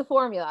 this is the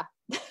formula.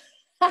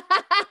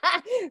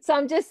 So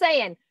I'm just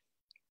saying,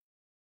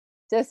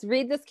 just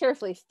read this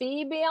carefully.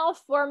 Female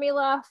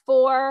formula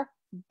for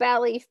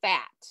belly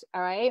fat.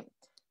 All right.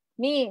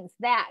 Means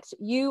that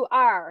you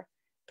are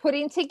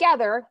putting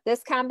together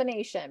this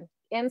combination,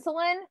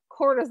 insulin,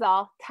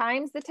 cortisol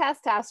times the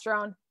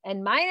testosterone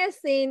and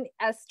minusing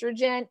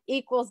estrogen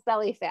equals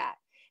belly fat.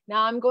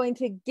 Now I'm going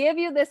to give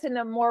you this in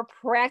a more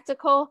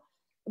practical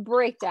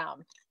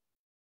breakdown.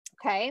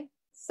 Okay.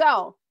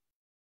 So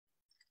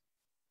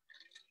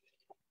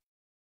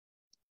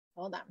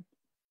hold on.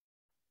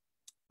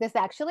 This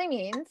actually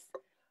means,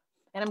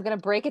 and I'm going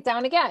to break it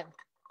down again.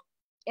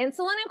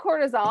 Insulin and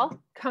cortisol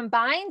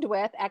combined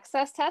with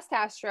excess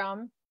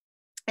testosterone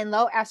and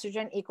low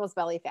estrogen equals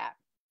belly fat.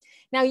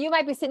 Now you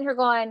might be sitting here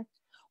going,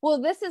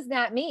 well, this is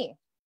not me.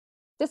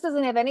 This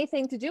doesn't have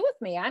anything to do with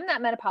me. I'm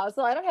not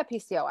menopausal. I don't have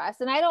PCOS.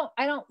 And I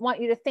don't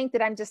want you to think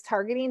that I'm just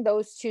targeting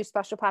those two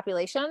special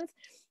populations.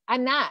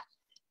 I'm not.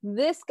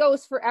 This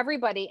goes for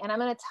everybody. And I'm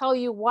going to tell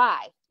you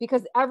why,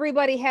 because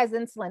everybody has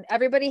insulin.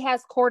 Everybody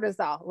has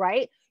cortisol,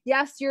 right?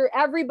 Yes,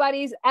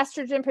 everybody's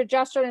estrogen,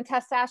 progesterone, and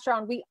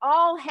testosterone. We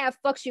all have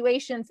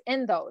fluctuations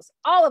in those.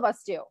 All of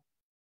us do.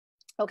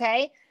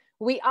 Okay.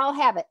 We all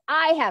have it.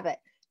 I have it.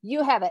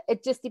 You have it.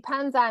 It just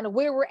depends on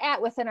where we're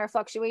at within our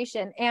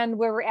fluctuation and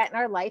where we're at in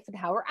our life and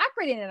how we're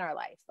operating in our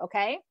life.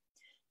 Okay.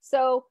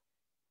 So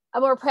a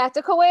more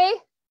practical way,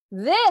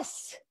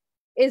 this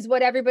is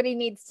what everybody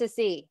needs to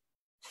see.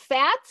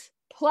 Fat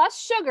plus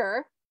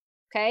sugar,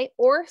 okay,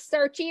 or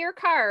starchy or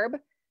carb,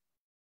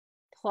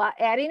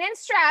 adding in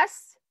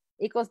stress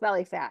equals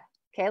belly fat.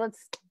 Okay, let's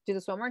do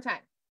this one more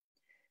time.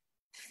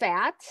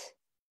 Fat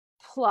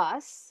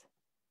plus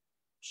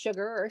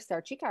sugar or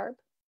starchy carb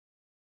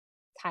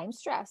times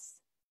stress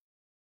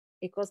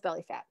equals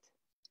belly fat.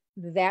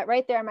 That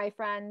right there, my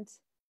friend,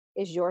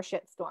 is your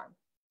shit storm.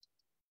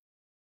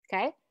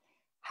 Okay.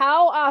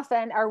 How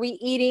often are we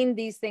eating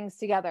these things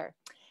together?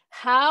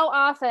 How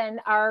often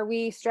are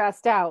we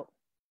stressed out?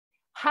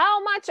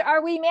 How much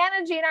are we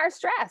managing our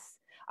stress?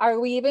 Are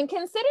we even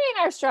considering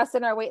our stress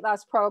in our weight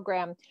loss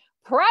program?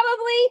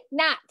 Probably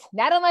not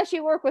unless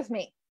you work with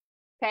me.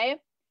 Okay.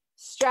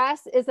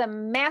 Stress is a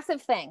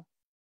massive thing.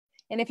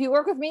 And if you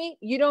work with me,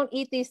 you don't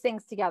eat these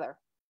things together.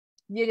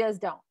 You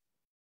just don't.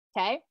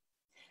 Okay.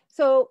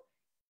 So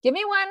give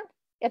me one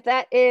if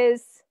that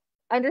is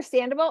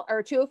understandable,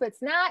 or two if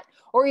it's not,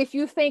 or if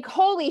you think,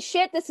 holy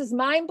shit, this is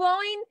mind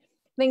blowing,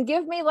 then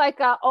give me like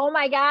a, oh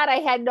my God, I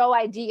had no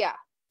idea.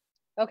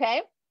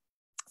 Okay.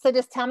 So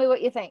just tell me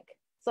what you think.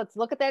 So let's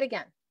look at that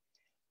again.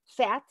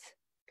 Fat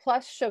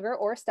plus sugar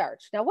or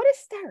starch. Now, what is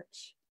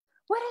starch?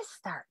 What is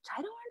starch?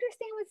 I don't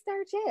understand what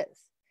starch is.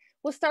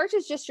 Well, starch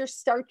is just your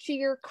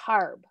starchier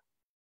carb.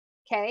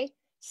 Okay.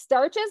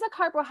 Starch is a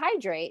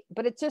carbohydrate,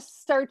 but it's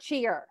just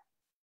starchier.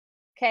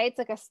 Okay. It's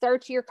like a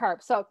starchier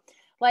carb. So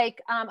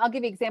like, I'll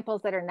give you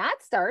examples that are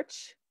not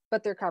starch,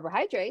 but they're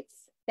carbohydrates.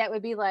 That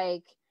would be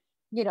like,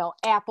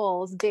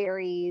 apples,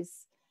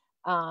 berries,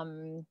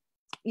 veggies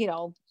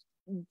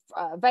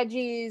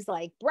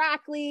like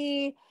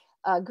broccoli,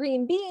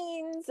 green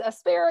beans,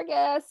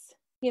 asparagus.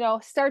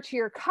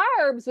 Starchier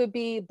carbs would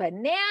be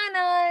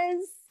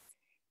bananas,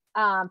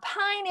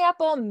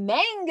 pineapple,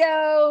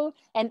 mango,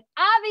 and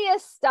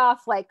obvious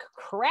stuff like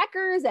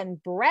crackers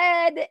and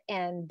bread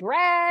and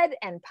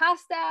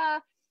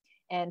pasta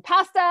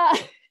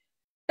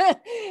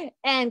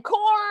and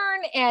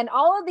corn and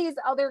all of these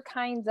other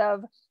kinds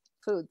of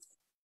foods.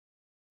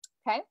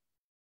 Okay.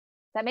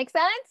 That makes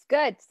sense?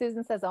 Good.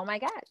 Susan says, oh my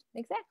God,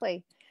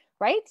 exactly.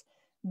 Right?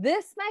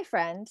 This, my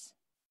friend,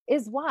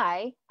 is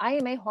why I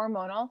am a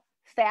hormonal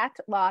fat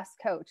loss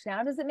coach.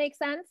 Now, does it make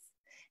sense?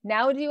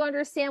 Now, do you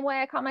understand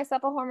why I call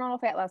myself a hormonal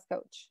fat loss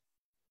coach?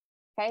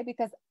 Okay.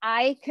 Because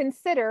I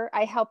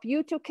help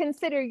you to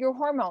consider your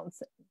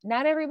hormones.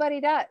 Not everybody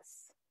does.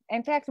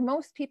 In fact,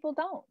 most people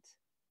don't.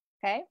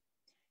 Okay.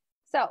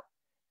 So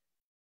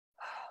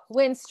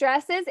when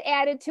stress is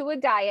added to a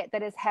diet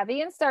that is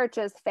heavy in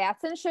starches,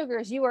 fats, and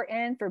sugars, you are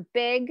in for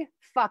big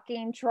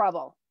fucking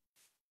trouble.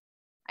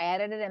 I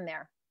added it in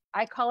there.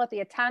 I call it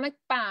the atomic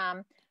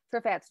bomb for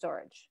fat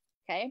storage.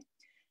 Okay.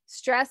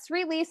 Stress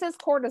releases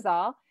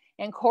cortisol,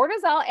 and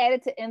cortisol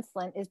added to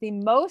insulin is the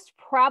most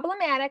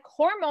problematic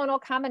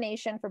hormonal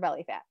combination for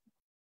belly fat.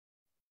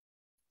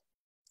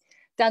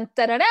 Dun,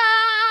 da, da, da.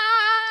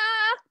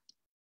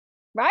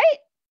 Right?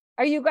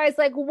 Are you guys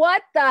like,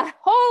 what the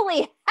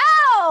holy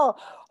hell?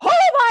 Oh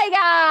my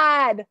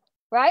God.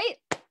 Right?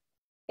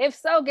 If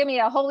so, give me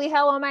a holy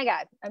hell. Oh my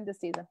God. I'm just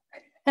teasing.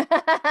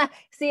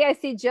 See, I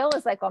see Jill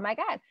is like, oh my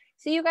God.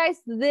 See, you guys,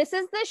 this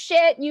is the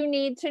shit you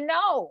need to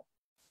know.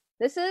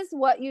 This is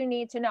what you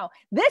need to know.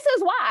 This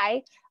is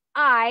why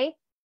I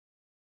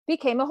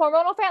became a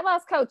hormonal fat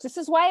loss coach. This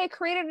is why I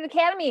created an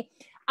academy.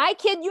 I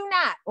kid you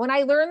not. When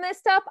I learned this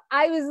stuff,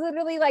 I was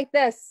literally like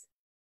this.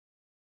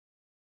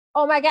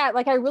 Oh my God.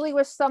 Like, I really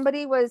wish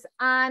somebody was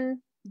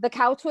on the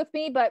couch with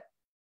me, but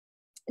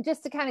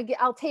just to kind of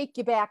I'll take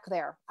you back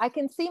there. I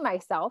can see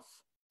myself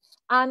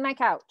on my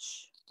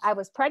couch. I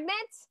was pregnant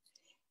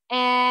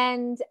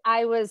and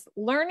I was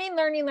learning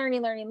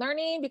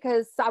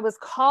because I was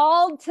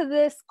called to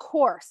this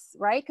course,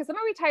 right? Because I'm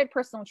a retired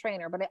personal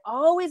trainer, but I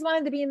always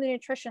wanted to be in the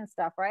nutrition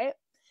stuff, right?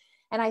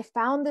 And I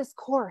found this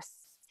course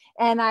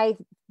and I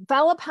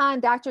fell upon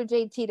Dr.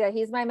 Jade Teta.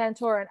 He's my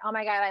mentor. And oh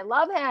my God, I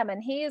love him.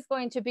 And he is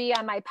going to be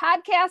on my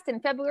podcast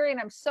in February.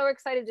 And I'm so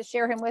excited to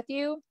share him with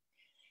you.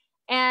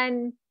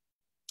 And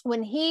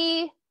when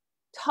he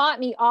taught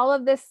me all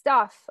of this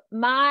stuff,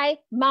 my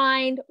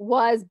mind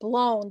was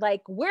blown.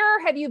 Like, where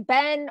have you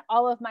been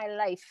all of my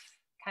life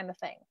kind of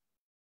thing.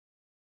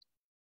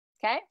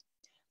 Okay.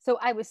 So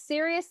I was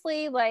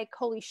seriously like,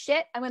 holy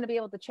shit, I'm going to be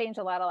able to change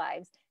a lot of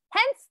lives.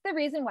 Hence the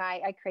reason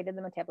why I created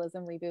the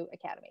Metabolism Reboot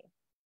Academy.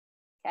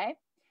 Okay.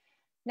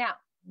 Now,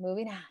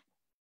 moving on.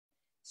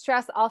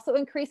 Stress also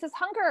increases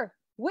hunger,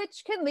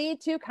 which can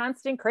lead to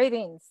constant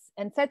cravings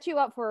and set you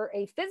up for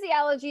a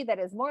physiology that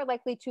is more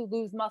likely to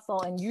lose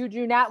muscle, and you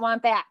do not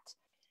want that.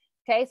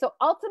 Okay. So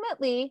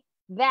ultimately,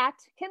 that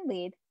can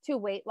lead to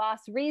weight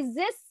loss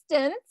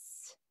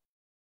resistance.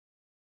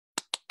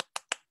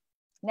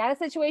 Not a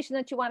situation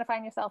that you want to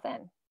find yourself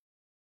in.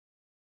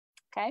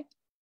 Okay.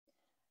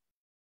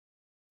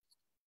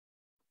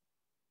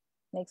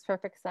 Makes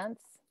perfect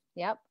sense.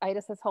 Yep.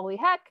 Ida says, holy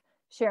heck.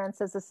 Sharon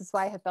says, this is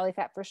why I have belly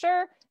fat for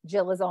sure.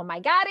 Jill is, oh my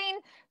godding.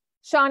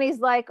 Shawnee's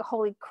like,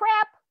 holy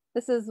crap.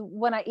 This is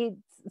when I eat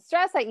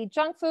stress, I eat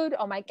junk food.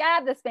 Oh my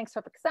God, this makes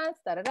perfect sense.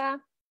 Da, da, da.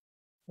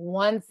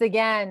 Once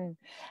again,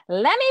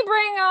 let me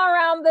bring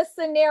around the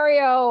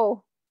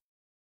scenario.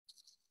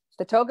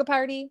 The toga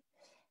party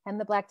and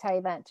the black tie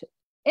event.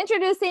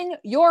 Introducing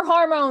your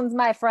hormones,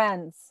 my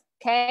friends.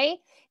 Okay.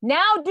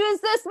 Now,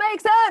 does this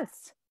make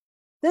sense?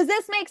 Does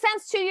this make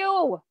sense to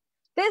you?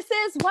 This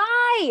is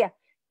why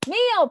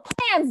meal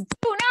plans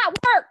do not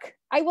work.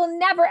 I will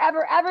never,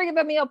 ever, ever give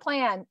a meal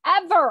plan,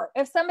 ever.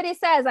 If somebody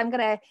says, I'm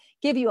going to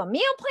give you a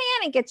meal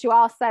plan and get you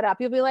all set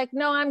up, you'll be like,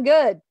 no, I'm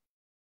good.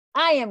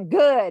 I am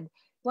good.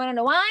 You want to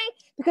know why?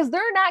 Because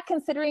they're not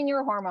considering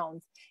your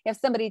hormones. If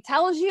somebody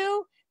tells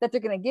you that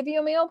they're going to give you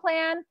a meal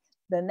plan,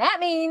 then that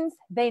means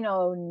they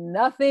know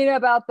nothing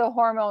about the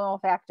hormonal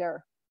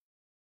factor.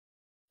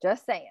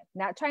 Just saying,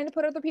 not trying to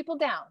put other people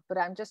down, but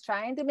I'm just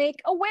trying to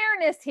make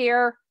awareness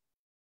here.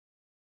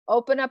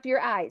 Open up your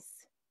eyes.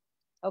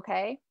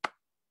 Okay.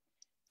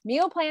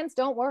 Meal plans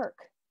don't work.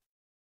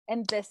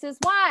 And this is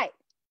why.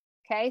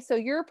 Okay. So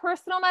your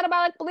personal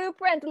metabolic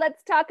blueprint,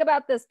 let's talk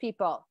about this,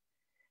 people.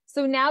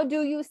 So now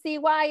do you see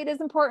why it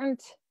is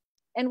important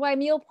and why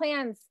meal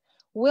plans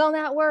will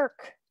not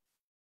work?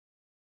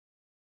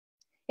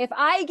 If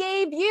I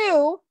gave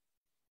you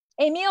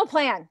a meal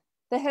plan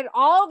that had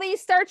all these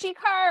starchy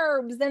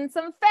carbs and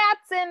some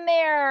fats in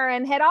there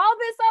and had all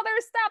this other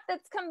stuff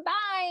that's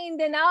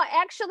combined, and now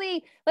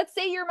actually, let's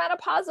say you're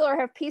menopausal or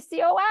have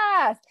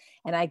PCOS,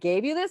 and I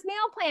gave you this meal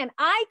plan,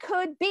 I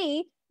could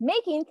be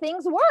making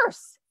things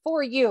worse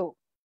for you.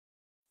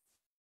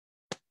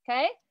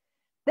 Okay.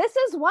 This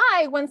is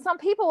why when some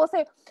people will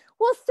say,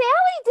 well,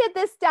 Sally did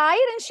this diet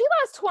and she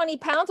lost 20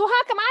 pounds. Well,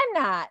 how come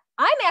I'm not?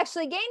 I'm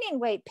actually gaining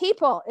weight.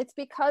 People, it's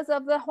because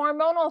of the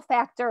hormonal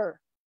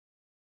factor.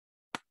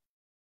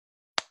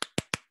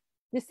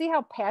 You see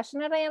how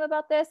passionate I am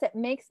about this? It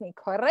makes me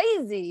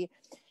crazy.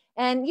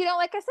 And, you know,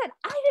 like I said,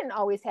 I didn't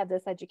always have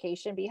this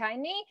education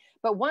behind me,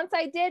 but once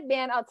I did,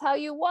 man, I'll tell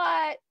you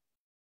what,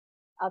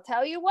 I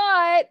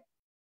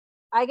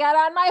got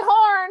on my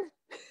horn.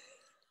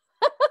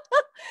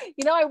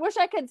 You know, I wish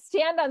I could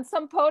stand on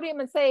some podium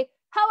and say,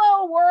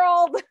 hello,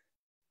 world.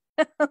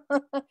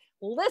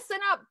 Listen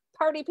up,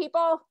 party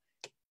people.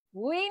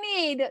 We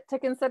need to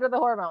consider the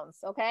hormones,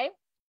 okay?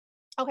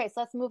 Okay, so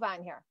let's move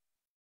on here.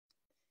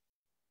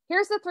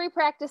 Here's the 3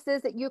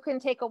 practices that you can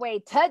take away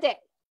today.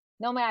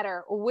 No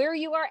matter where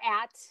you are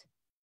at,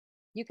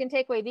 you can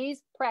take away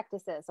these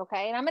practices,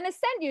 okay? And I'm going to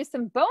send you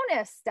some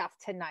bonus stuff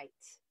tonight.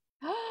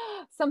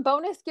 Some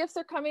bonus gifts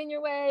are coming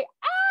your way.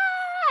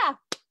 Ah!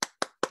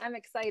 I'm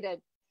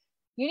excited.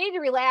 You need to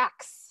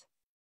relax.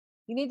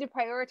 You need to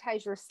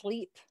prioritize your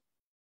sleep.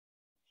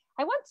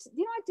 I want,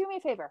 you know what, do me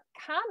a favor.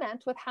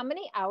 Comment with how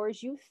many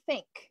hours you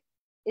think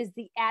is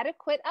the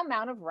adequate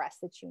amount of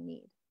rest that you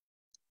need.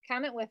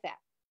 Comment with that.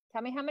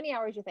 Tell me how many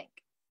hours you think.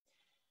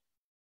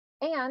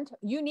 And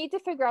you need to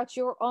figure out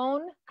your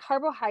own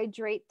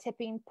carbohydrate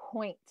tipping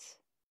point.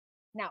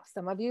 Now,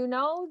 some of you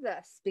know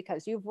this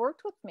because you've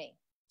worked with me.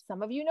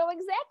 Some of you know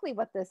exactly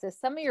what this is.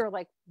 Some of you are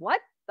like,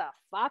 what the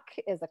fuck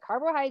is a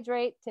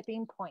carbohydrate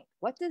tipping point?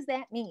 What does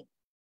that mean?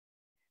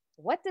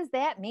 What does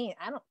that mean?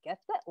 I don't get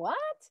that. What?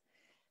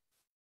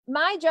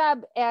 My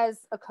job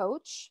as a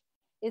coach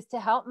is to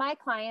help my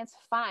clients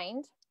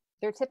find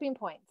their tipping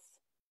points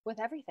with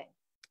everything.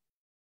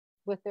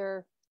 With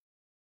their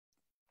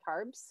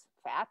carbs,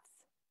 fats,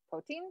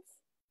 proteins,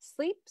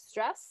 sleep,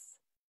 stress,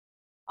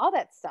 all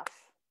that stuff.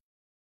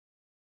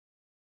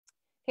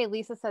 Okay,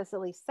 Lisa says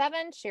at least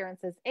 7. Sharon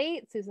says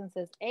 8. Susan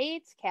says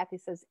 8. Kathy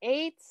says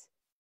 8.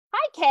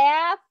 Hi,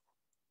 Kath.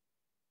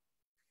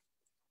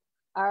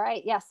 All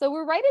right, yeah, so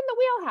we're right in the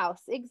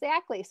wheelhouse,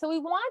 exactly. So we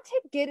want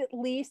to get at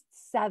least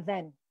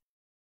 7.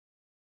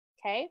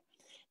 Okay.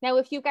 Now,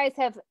 if you guys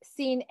have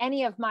seen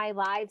any of my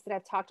lives that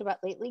I've talked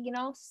about lately, you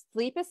know,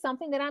 sleep is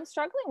something that I'm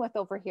struggling with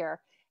over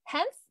here.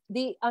 Hence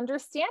the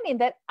understanding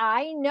that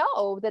I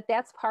know that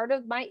that's part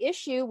of my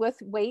issue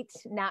with weight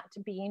not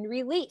being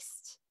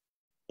released.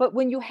 But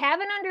when you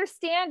have an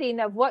understanding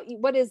of what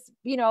is,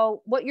 you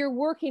know, what you're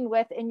working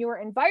with in your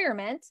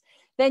environment,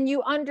 then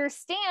you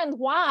understand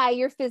why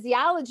your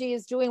physiology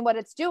is doing what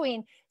it's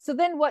doing. So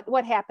then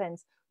what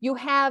happens? You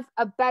have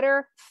a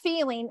better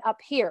feeling up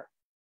here.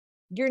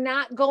 You're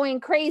not going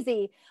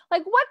crazy.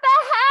 Like, what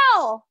the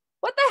hell?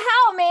 What the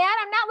hell, man?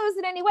 I'm not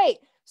losing any weight.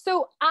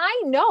 So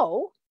I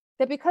know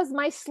that because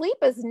my sleep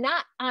is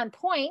not on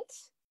point,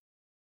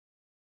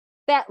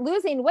 that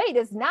losing weight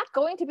is not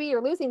going to be,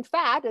 or losing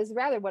fat is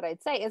rather what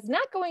I'd say, is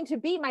not going to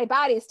be my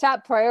body's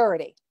top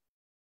priority.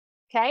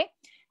 Okay.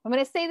 I'm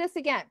going to say this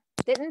again.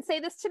 Didn't say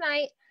this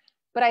tonight,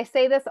 but I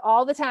say this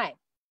all the time.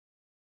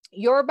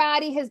 Your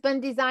body has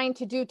been designed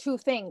to do 2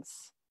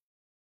 things.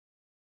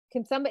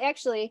 Can somebody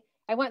actually,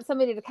 I want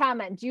somebody to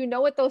comment. Do you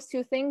know what those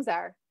 2 things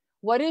are?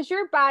 What is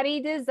your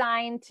body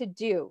designed to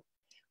do?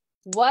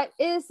 What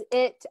is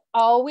it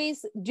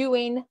always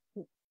doing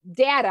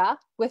data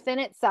within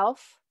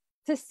itself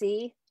to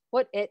see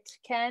what it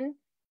can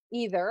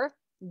either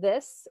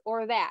this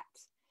or that?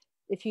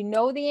 If you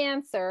know the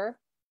answer,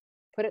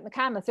 put it in the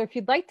comments. Or if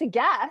you'd like to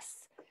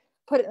guess,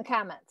 put it in the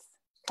comments.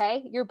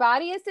 Okay. Your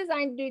body is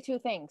designed to do two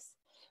things,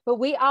 but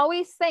we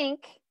always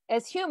think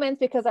as humans,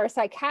 because our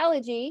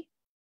psychology,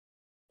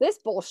 this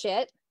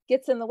bullshit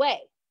gets in the way.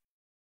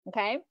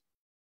 Okay.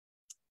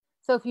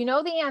 So if you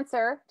know the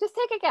answer, just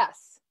take a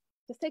guess.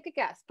 Just take a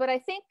guess. But I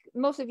think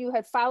most of you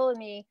have followed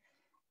me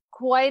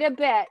quite a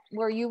bit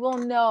where you will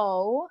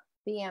know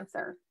the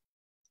answer.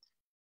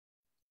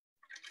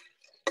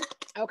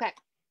 Okay.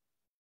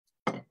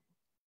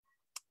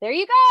 There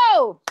you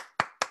go.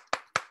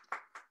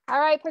 All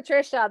right,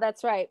 Patricia,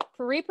 that's right.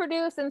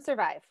 Reproduce and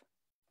survive.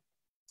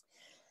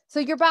 So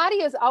your body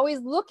is always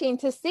looking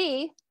to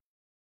see,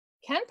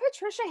 can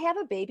Patricia have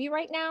a baby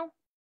right now?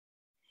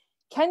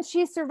 Can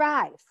she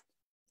survive?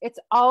 It's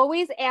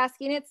always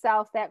asking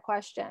itself that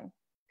question,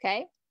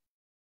 okay?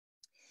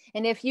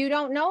 And if you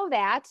don't know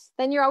that,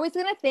 then you're always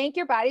going to think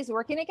your body's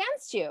working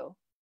against you.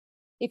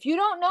 If you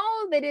don't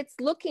know that it's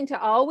looking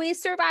to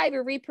always survive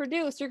or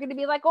reproduce, you're going to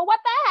be like, oh, what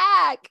the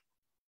heck?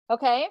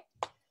 Okay.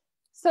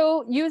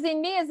 So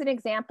using me as an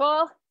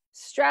example,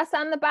 stress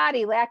on the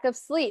body, lack of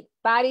sleep,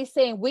 body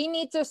saying, we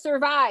need to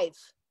survive.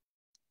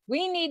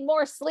 We need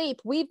more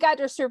sleep. We've got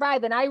to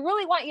survive. And I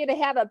really want you to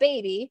have a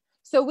baby.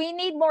 So we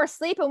need more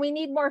sleep and we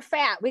need more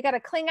fat. We got to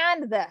cling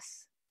on to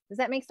this. Does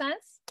that make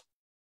sense?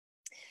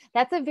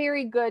 That's a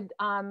very good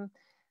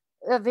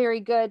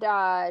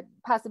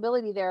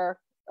possibility there.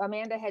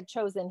 Amanda had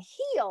chosen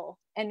heal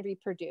and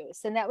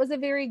reproduce. And that was a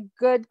very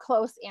good,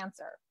 close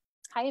answer.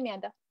 Hi,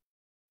 Amanda.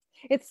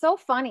 It's so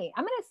funny.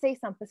 I'm going to say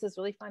something. This is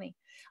really funny.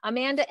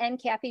 Amanda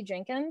and Kathy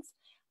Jenkins,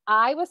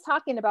 I was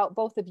talking about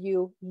both of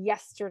you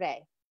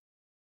yesterday.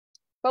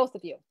 Both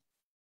of you.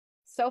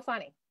 So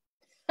funny.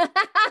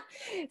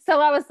 So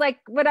I was like,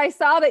 when I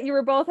saw that you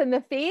were both in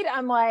the feed,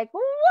 I'm like,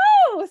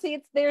 whoa, see,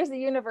 there's the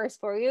universe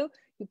for you.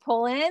 You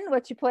pull in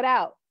what you put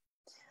out.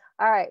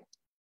 All right.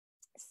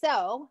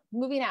 So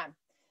moving on,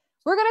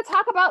 we're going to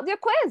talk about the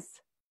quiz.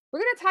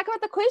 We're going to talk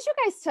about the quiz you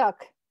guys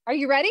took. Are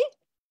you ready?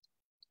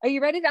 Are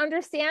you ready to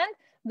understand?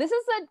 This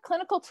is a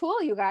clinical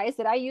tool, you guys,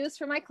 that I use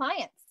for my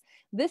clients.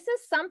 This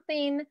is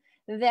something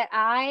that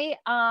I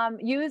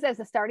use as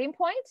a starting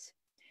point.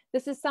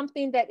 This is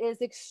something that is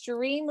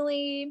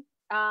extremely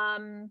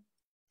helpful,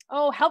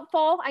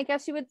 I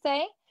guess you would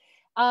say.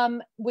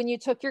 When you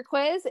took your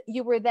quiz,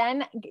 you were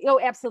then,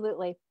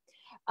 absolutely.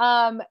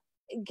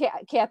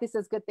 Kathy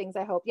says good things,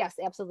 I hope. Yes,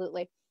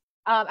 absolutely.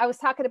 I was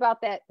talking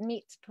about that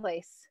meat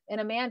place, and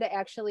Amanda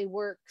actually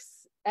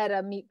works at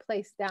a meat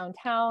place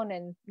downtown.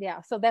 And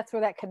yeah, so that's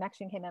where that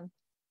connection came in.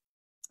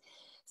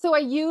 So I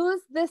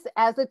use this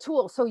as a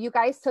tool. So you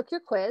guys took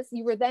your quiz.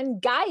 You were then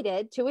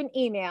guided to an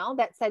email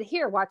that said,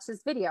 here, watch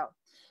this video.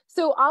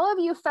 So all of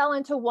you fell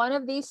into one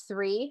of these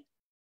three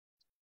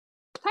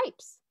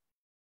types,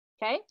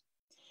 okay?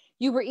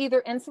 You were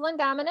either insulin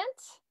dominant,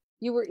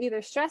 you were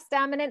either stress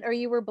dominant, or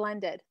you were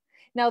blended.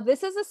 Now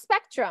this is a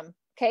spectrum,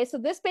 okay? So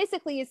this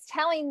basically is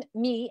telling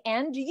me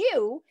and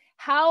you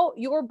how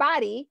your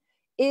body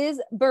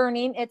is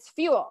burning its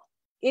fuel.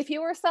 If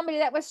you were somebody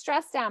that was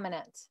stress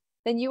dominant,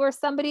 then you are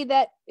somebody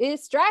that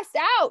is stressed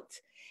out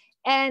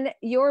and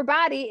your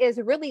body is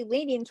really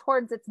leaning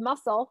towards its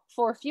muscle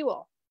for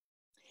fuel.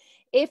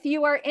 If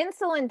you are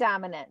insulin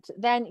dominant,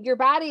 then your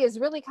body is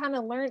really kind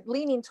of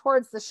leaning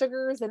towards the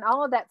sugars and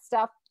all of that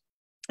stuff.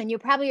 And you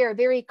probably are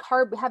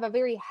have a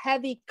very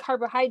heavy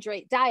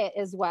carbohydrate diet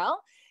as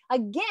well.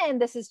 Again,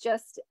 this is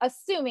just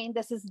assuming,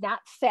 this is not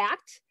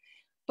fact,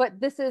 but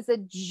this is a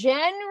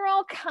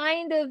general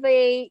kind of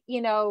a,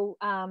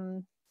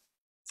 I'm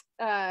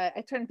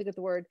trying to think of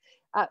the word,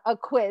 a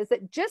quiz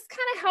that just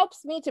kind of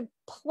helps me to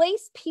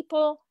place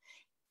people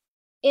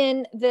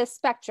in this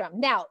spectrum.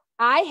 Now,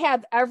 I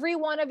have every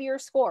one of your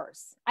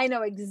scores. I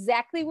know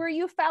exactly where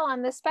you fell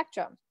on this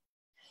spectrum.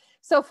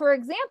 So for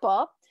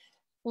example,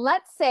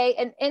 let's say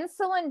an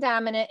insulin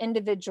dominant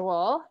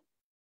individual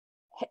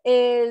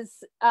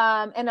is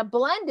and a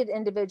blended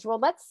individual.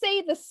 Let's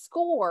say the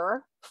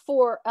score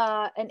for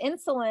an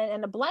insulin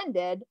and a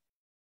blended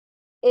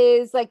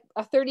is like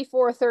a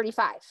 34 or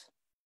 35.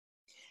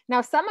 Now,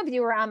 some of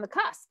you are on the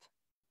cusp.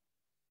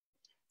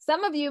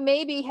 Some of you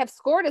maybe have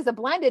scored as a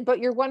blended, but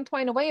you're 1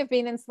 point away of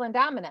being insulin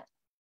dominant.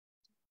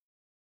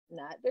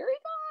 Not very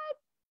good.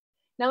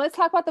 Now let's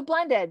talk about the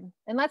blended,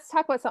 and let's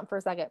talk about something for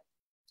a second.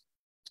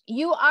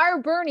 You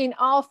are burning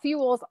all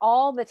fuels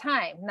all the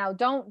time. Now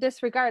don't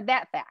disregard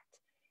that fact.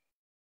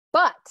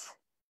 But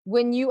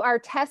when you are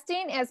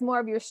testing as more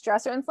of your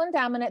stress or insulin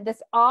dominant,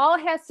 this all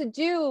has to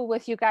do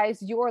with, you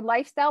guys, your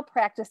lifestyle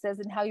practices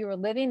and how you are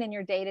living in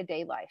your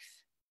day-to-day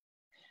life.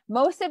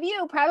 Most of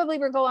you probably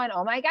were going,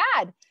 oh my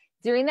God,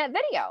 during that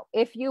video.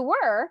 If you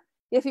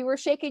were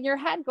shaking your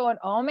head going,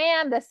 oh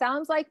man, this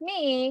sounds like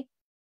me,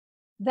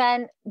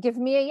 then give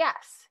me a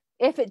yes.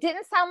 If it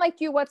didn't sound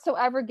like you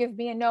whatsoever, give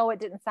me a no,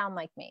 it didn't sound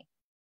like me.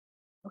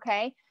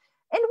 Okay.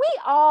 And we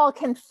all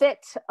can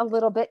fit a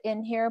little bit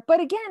in here. But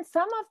again,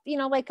 some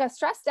of, like a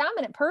stress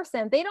dominant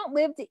person, they don't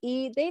live to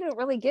eat. They don't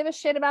really give a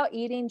shit about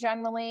eating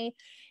generally.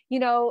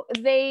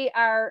 They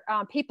are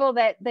people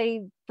that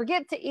they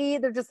forget to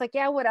eat. They're just like,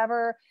 yeah,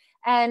 whatever.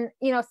 And,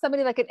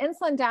 somebody like an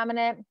insulin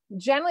dominant,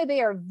 generally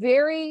they are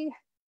very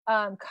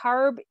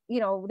carb,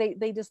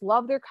 they just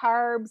love their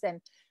carbs,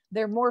 and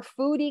they're more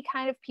foodie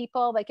kind of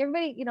people. Like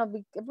everybody,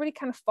 everybody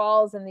kind of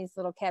falls in these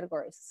little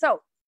categories.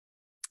 So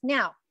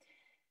now,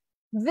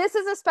 this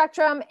is a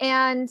spectrum,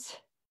 and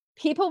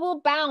people will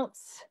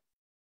bounce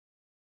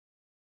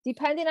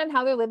depending on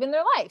how they're living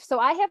their life. So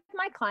I have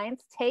my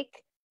clients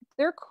take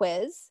their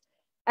quiz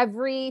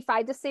every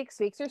 5 to 6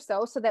 weeks or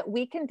so that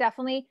we can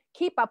definitely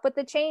keep up with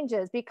the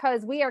changes,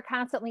 because we are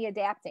constantly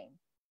adapting.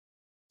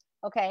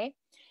 Okay.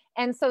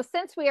 And so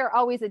since we are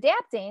always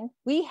adapting,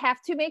 we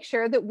have to make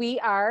sure that we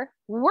are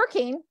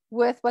working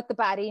with what the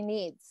body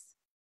needs.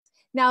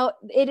 Now,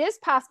 it is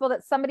possible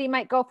that somebody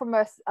might go from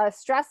a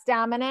stress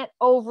dominant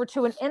over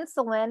to an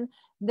insulin,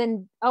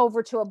 then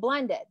over to a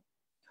blended.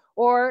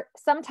 Or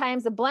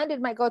sometimes a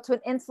blended might go to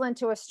an insulin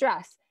to a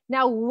stress.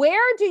 Now,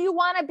 where do you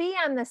want to be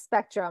on the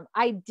spectrum?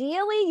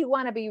 Ideally, you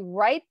want to be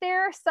right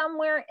there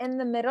somewhere in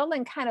the middle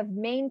and kind of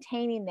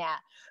maintaining that,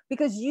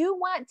 because you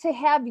want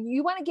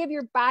to give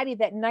your body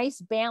that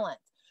nice balance.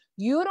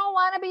 You don't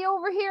want to be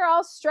over here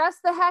all stressed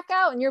the heck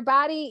out and your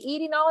body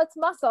eating all its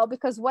muscle,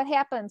 because what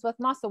happens with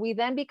muscle? We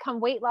then become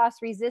weight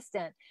loss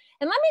resistant.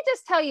 And let me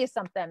just tell you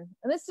something,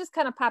 and this just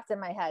kind of popped in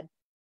my head.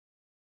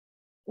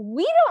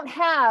 We don't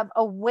have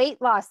a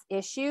weight loss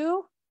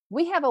issue.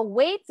 We have a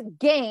weight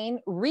gain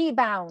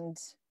rebound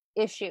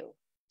issue,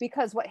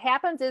 because what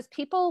happens is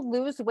people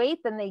lose weight,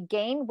 then they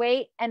gain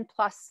weight and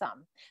plus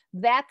some.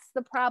 That's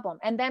the problem.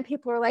 And then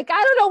people are like,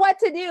 I don't know what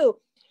to do.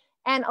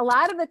 And a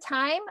lot of the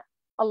time,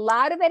 a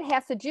lot of it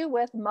has to do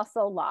with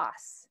muscle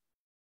loss.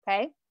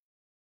 Okay.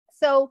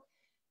 So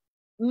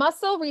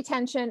muscle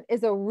retention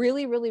is a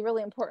really, really,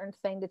 really important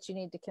thing that you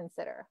need to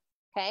consider.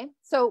 Okay.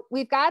 So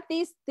we've got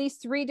these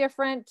 3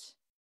 different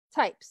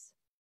types.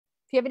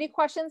 If you have any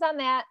questions on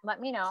that, let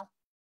me know.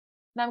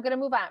 Now I'm going to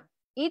move on.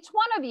 Each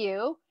one of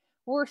you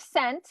were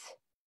sent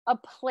a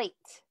plate.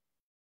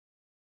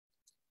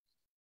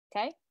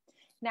 Okay.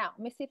 Now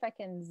let me see if I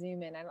can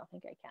zoom in. I don't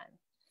think I can.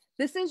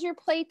 This is your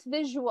plate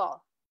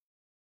visual.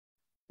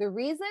 The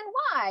reason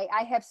why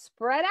I have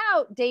spread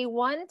out day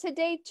 1 to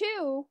day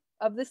 2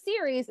 of the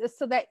series is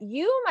so that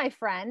you, my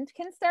friend,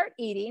 can start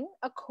eating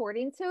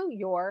according to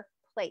your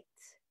plate.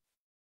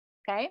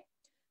 Okay.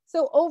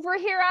 So over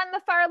here on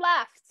the far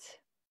left,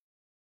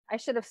 I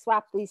should have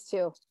swapped these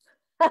 2.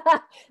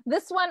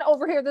 This one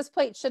over here, this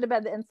plate should have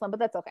been the insulin, but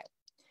that's okay.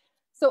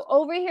 So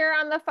over here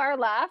on the far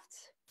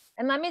left,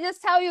 and let me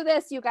just tell you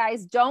this, you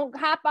guys, don't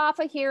hop off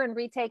of here and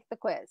retake the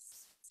quiz.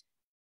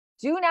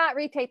 Do not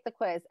retake the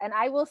quiz. And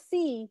I will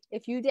see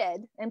if you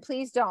did, and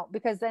please don't,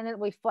 because then it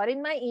will be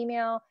flooding my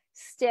email.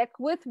 Stick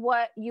with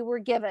what you were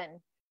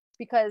given,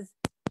 because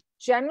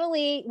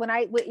generally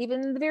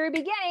even in the very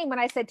beginning, when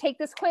I said, take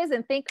this quiz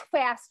and think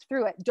fast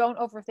through it, don't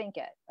overthink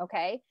it.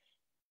 Okay.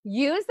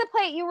 Use the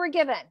plate you were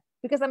given,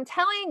 because I'm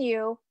telling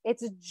you,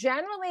 it's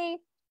generally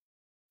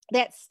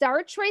that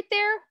starch right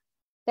there,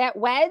 that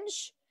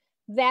wedge,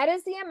 that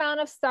is the amount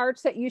of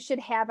starch that you should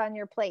have on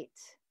your plate.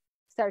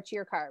 Starch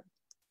your carb.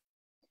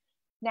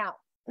 Now,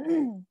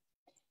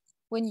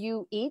 when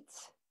you eat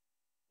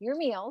your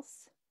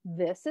meals,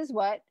 this is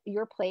what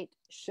your plate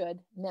should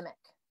mimic.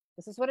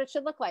 This is what it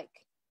should look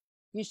like.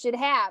 You should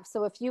have,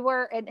 so if you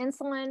were an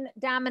insulin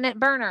dominant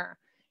burner,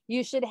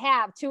 you should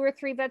have 2 or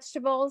 3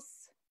 vegetables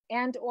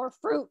and or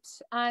fruit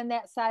on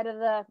that side of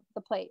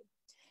the plate.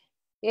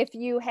 If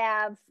you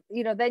have,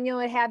 then you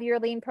would have your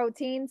lean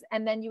proteins,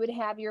 and then you would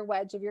have your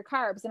wedge of your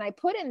carbs. And I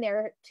put in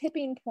there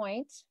tipping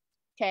point.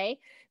 Okay.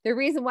 The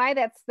reason why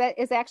that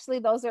is actually,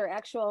 those are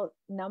actual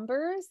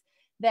numbers.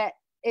 That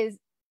is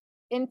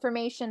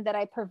information that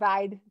I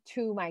provide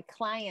to my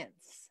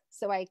clients.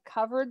 So I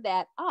covered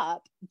that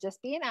up,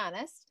 just being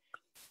honest,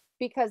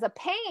 because a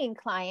paying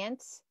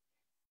client,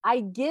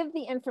 I give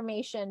the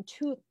information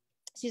to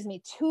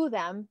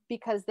them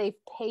because they've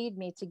paid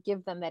me to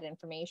give them that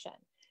information.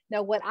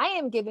 Now, what I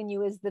am giving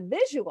you is the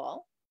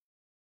visual,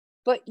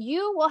 but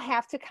you will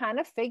have to kind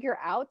of figure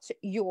out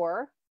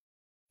your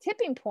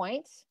tipping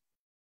point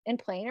and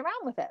playing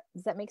around with it.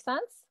 Does that make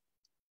sense?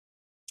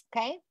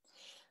 Okay.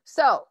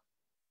 So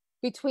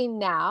between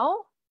now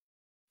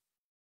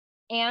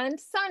and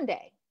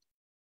Sunday,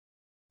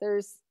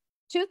 there's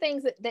 2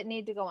 things that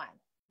need to go on.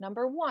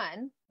 Number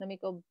 1, let me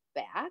go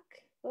back.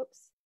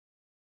 Oops.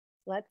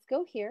 Let's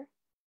go here.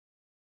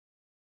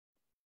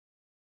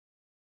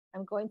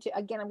 I'm going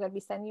to be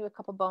sending you a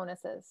couple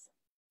bonuses.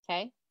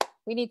 Okay.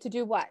 We need to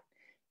do what?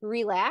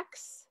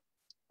 Relax,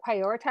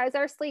 prioritize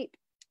our sleep,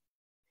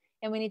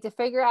 and we need to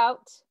figure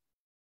out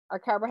our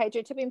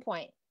carbohydrate tipping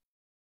point.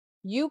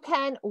 You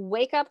can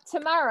wake up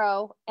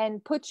tomorrow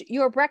and put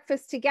your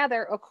breakfast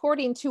together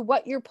according to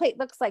what your plate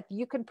looks like.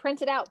 You can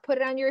print it out, put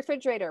it on your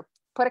refrigerator,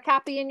 put a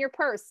copy in your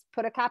purse,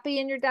 put a copy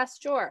in your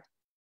desk drawer.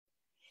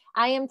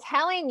 I am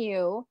telling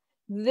you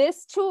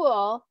this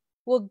tool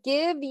will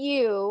give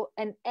you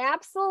an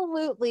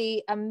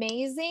absolutely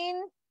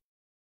amazing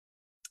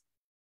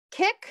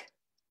kick.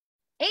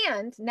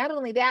 And not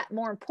only that,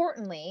 more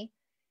importantly,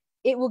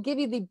 it will give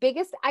you the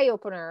biggest eye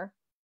opener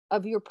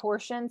of your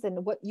portions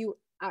and what you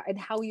are and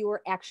how you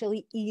are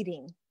actually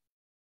eating.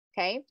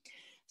 Okay.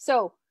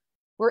 So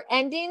we're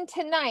ending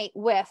tonight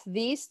with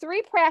these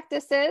 3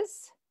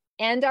 practices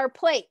and our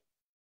plate.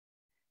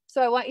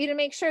 So I want you to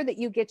make sure that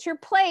you get your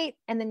plate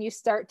and then you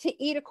start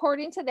to eat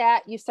according to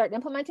that. You start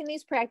implementing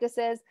these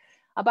practices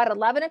about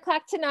 11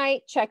 o'clock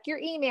tonight. Check your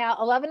email.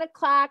 11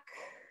 o'clock.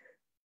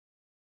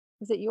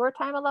 Is it your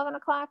time, 11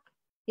 o'clock?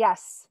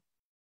 Yes.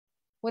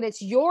 When it's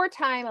your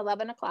time,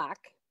 11 o'clock,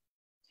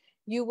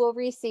 you will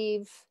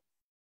receive,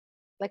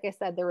 like I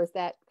said, there was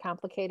that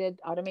complicated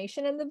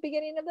automation in the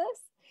beginning of this.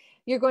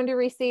 You're going to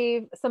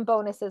receive some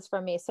bonuses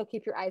from me. So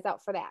keep your eyes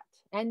out for that.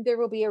 And there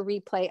will be a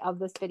replay of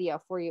this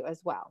video for you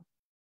as well.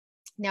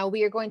 Now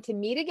we are going to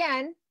meet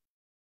again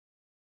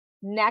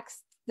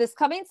this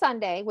coming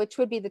Sunday, which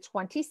would be the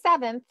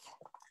 27th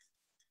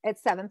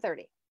at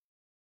 7:30.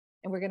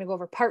 And we're going to go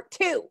over part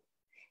 2.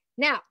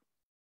 Now,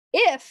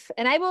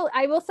 and I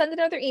will send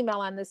another email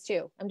on this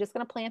too. I'm just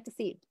going to plant the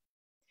seed.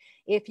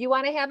 If you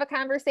want to have a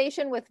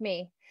conversation with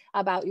me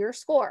about your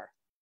score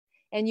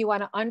and you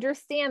want to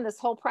understand this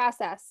whole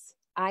process,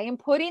 I am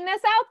putting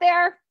this out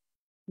there.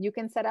 You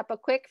can set up a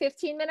quick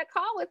 15-minute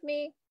call with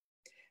me.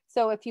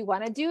 So if you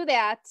want to do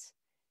that,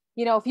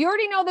 you know, if you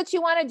already know that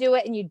you want to do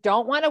it and you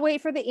don't want to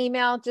wait for the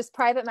email, just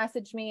private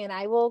message me and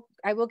I will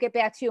get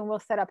back to you and we'll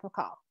set up a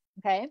call.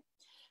 Okay.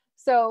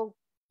 So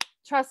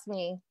trust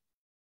me,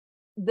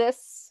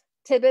 this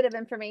tidbit of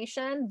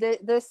information,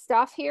 this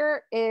stuff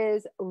here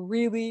is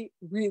really,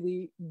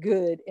 really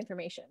good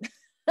information.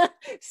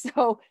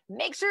 So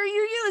make sure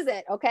you use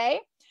it.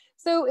 Okay.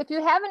 So if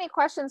you have any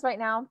questions right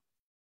now,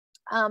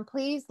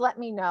 please let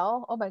me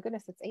know. Oh my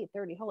goodness, it's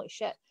 8:30. Holy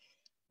shit.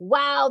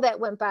 Wow,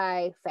 that went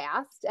by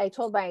fast. I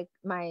told my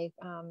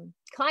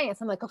clients,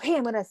 I'm like, okay,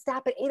 I'm going to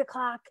stop at 8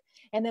 o'clock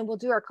and then we'll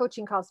do our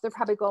coaching calls. They're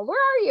probably going, where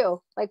are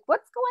you? Like,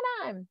 what's going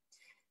on?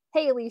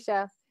 Hey,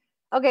 Alicia.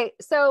 Okay.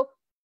 So,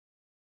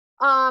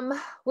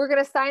 we're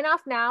going to sign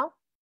off now.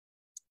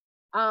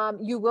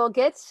 You will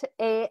get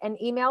an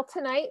email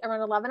tonight around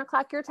 11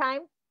 o'clock your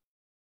time.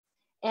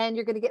 And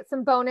you're going to get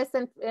some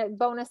bonuses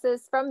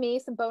from me,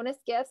 some bonus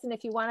gifts. And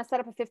if you want to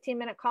set up a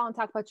 15-minute call and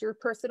talk about your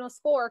personal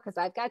score, because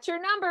I've got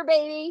your number,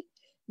 baby,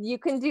 you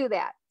can do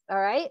that. All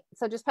right.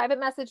 So just private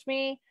message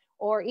me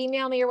or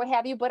email me or what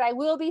have you. But I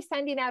will be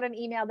sending out an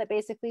email that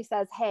basically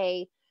says,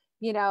 hey,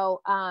 you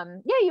know,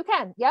 yeah, you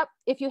can. Yep.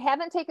 If you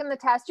haven't taken the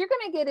test, you're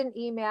going to get an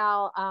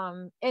email.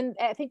 And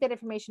I think that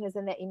information is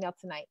in that email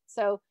tonight.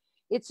 So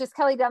it's just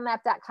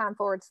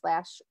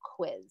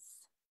kellydunlap.com/quiz.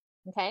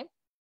 Okay.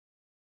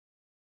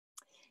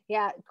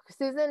 Yeah,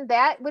 Susan,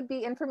 that would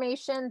be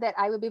information that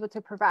I would be able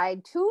to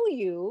provide to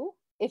you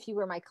if you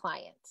were my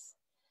client.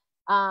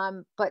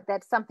 But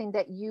that's something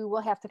that you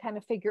will have to kind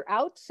of figure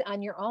out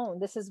on your own.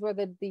 This is where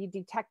the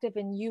detective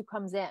in you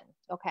comes in.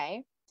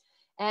 Okay.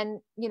 And,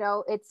 you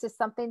know, it's just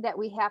something that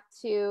we have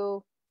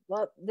to,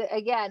 well,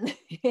 again,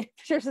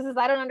 Patricia says,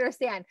 I don't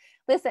understand.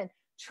 Listen,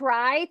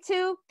 try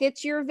to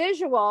get your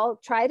visual,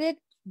 try to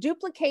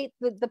duplicate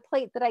the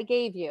plate that I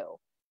gave you.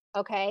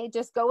 Okay.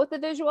 Just go with the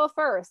visual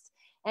first.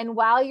 And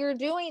while you're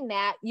doing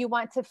that, you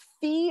want to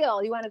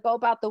go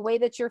about the way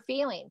that you're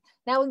feeling.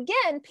 Now,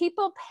 again,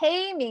 people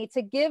pay me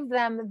to give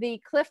them the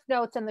cliff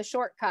notes and the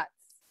shortcuts.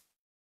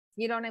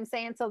 You know what I'm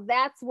saying? So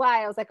that's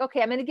why I was like,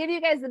 okay, I'm going to give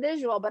you guys the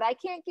visual, but I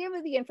can't give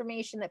you the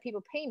information that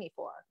people pay me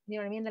for. You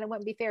know what I mean? Then it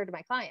wouldn't be fair to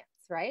my clients,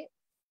 right?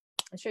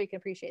 I'm sure you can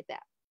appreciate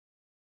that.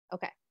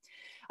 Okay.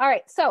 All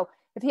right. So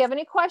if you have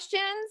any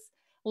questions,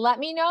 let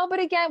me know. But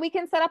again, we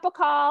can set up a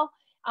call.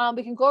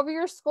 We can go over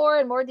your score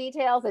in more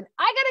details, and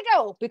I gotta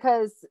go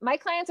because my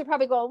clients are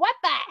probably going, what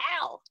the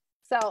hell?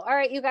 So, all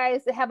right, you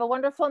guys have a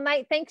wonderful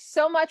night. Thanks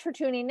so much for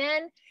tuning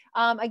in.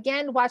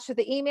 Again, watch for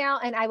the email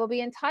and I will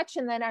be in touch.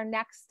 And then our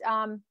next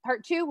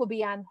part 2 will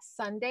be on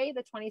Sunday,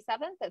 the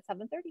 27th at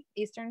 7:30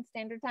 Eastern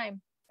Standard Time.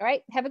 All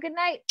right. Have a good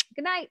night.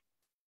 Good night.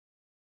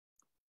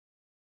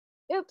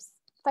 Oops.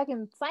 If I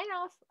can sign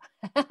off.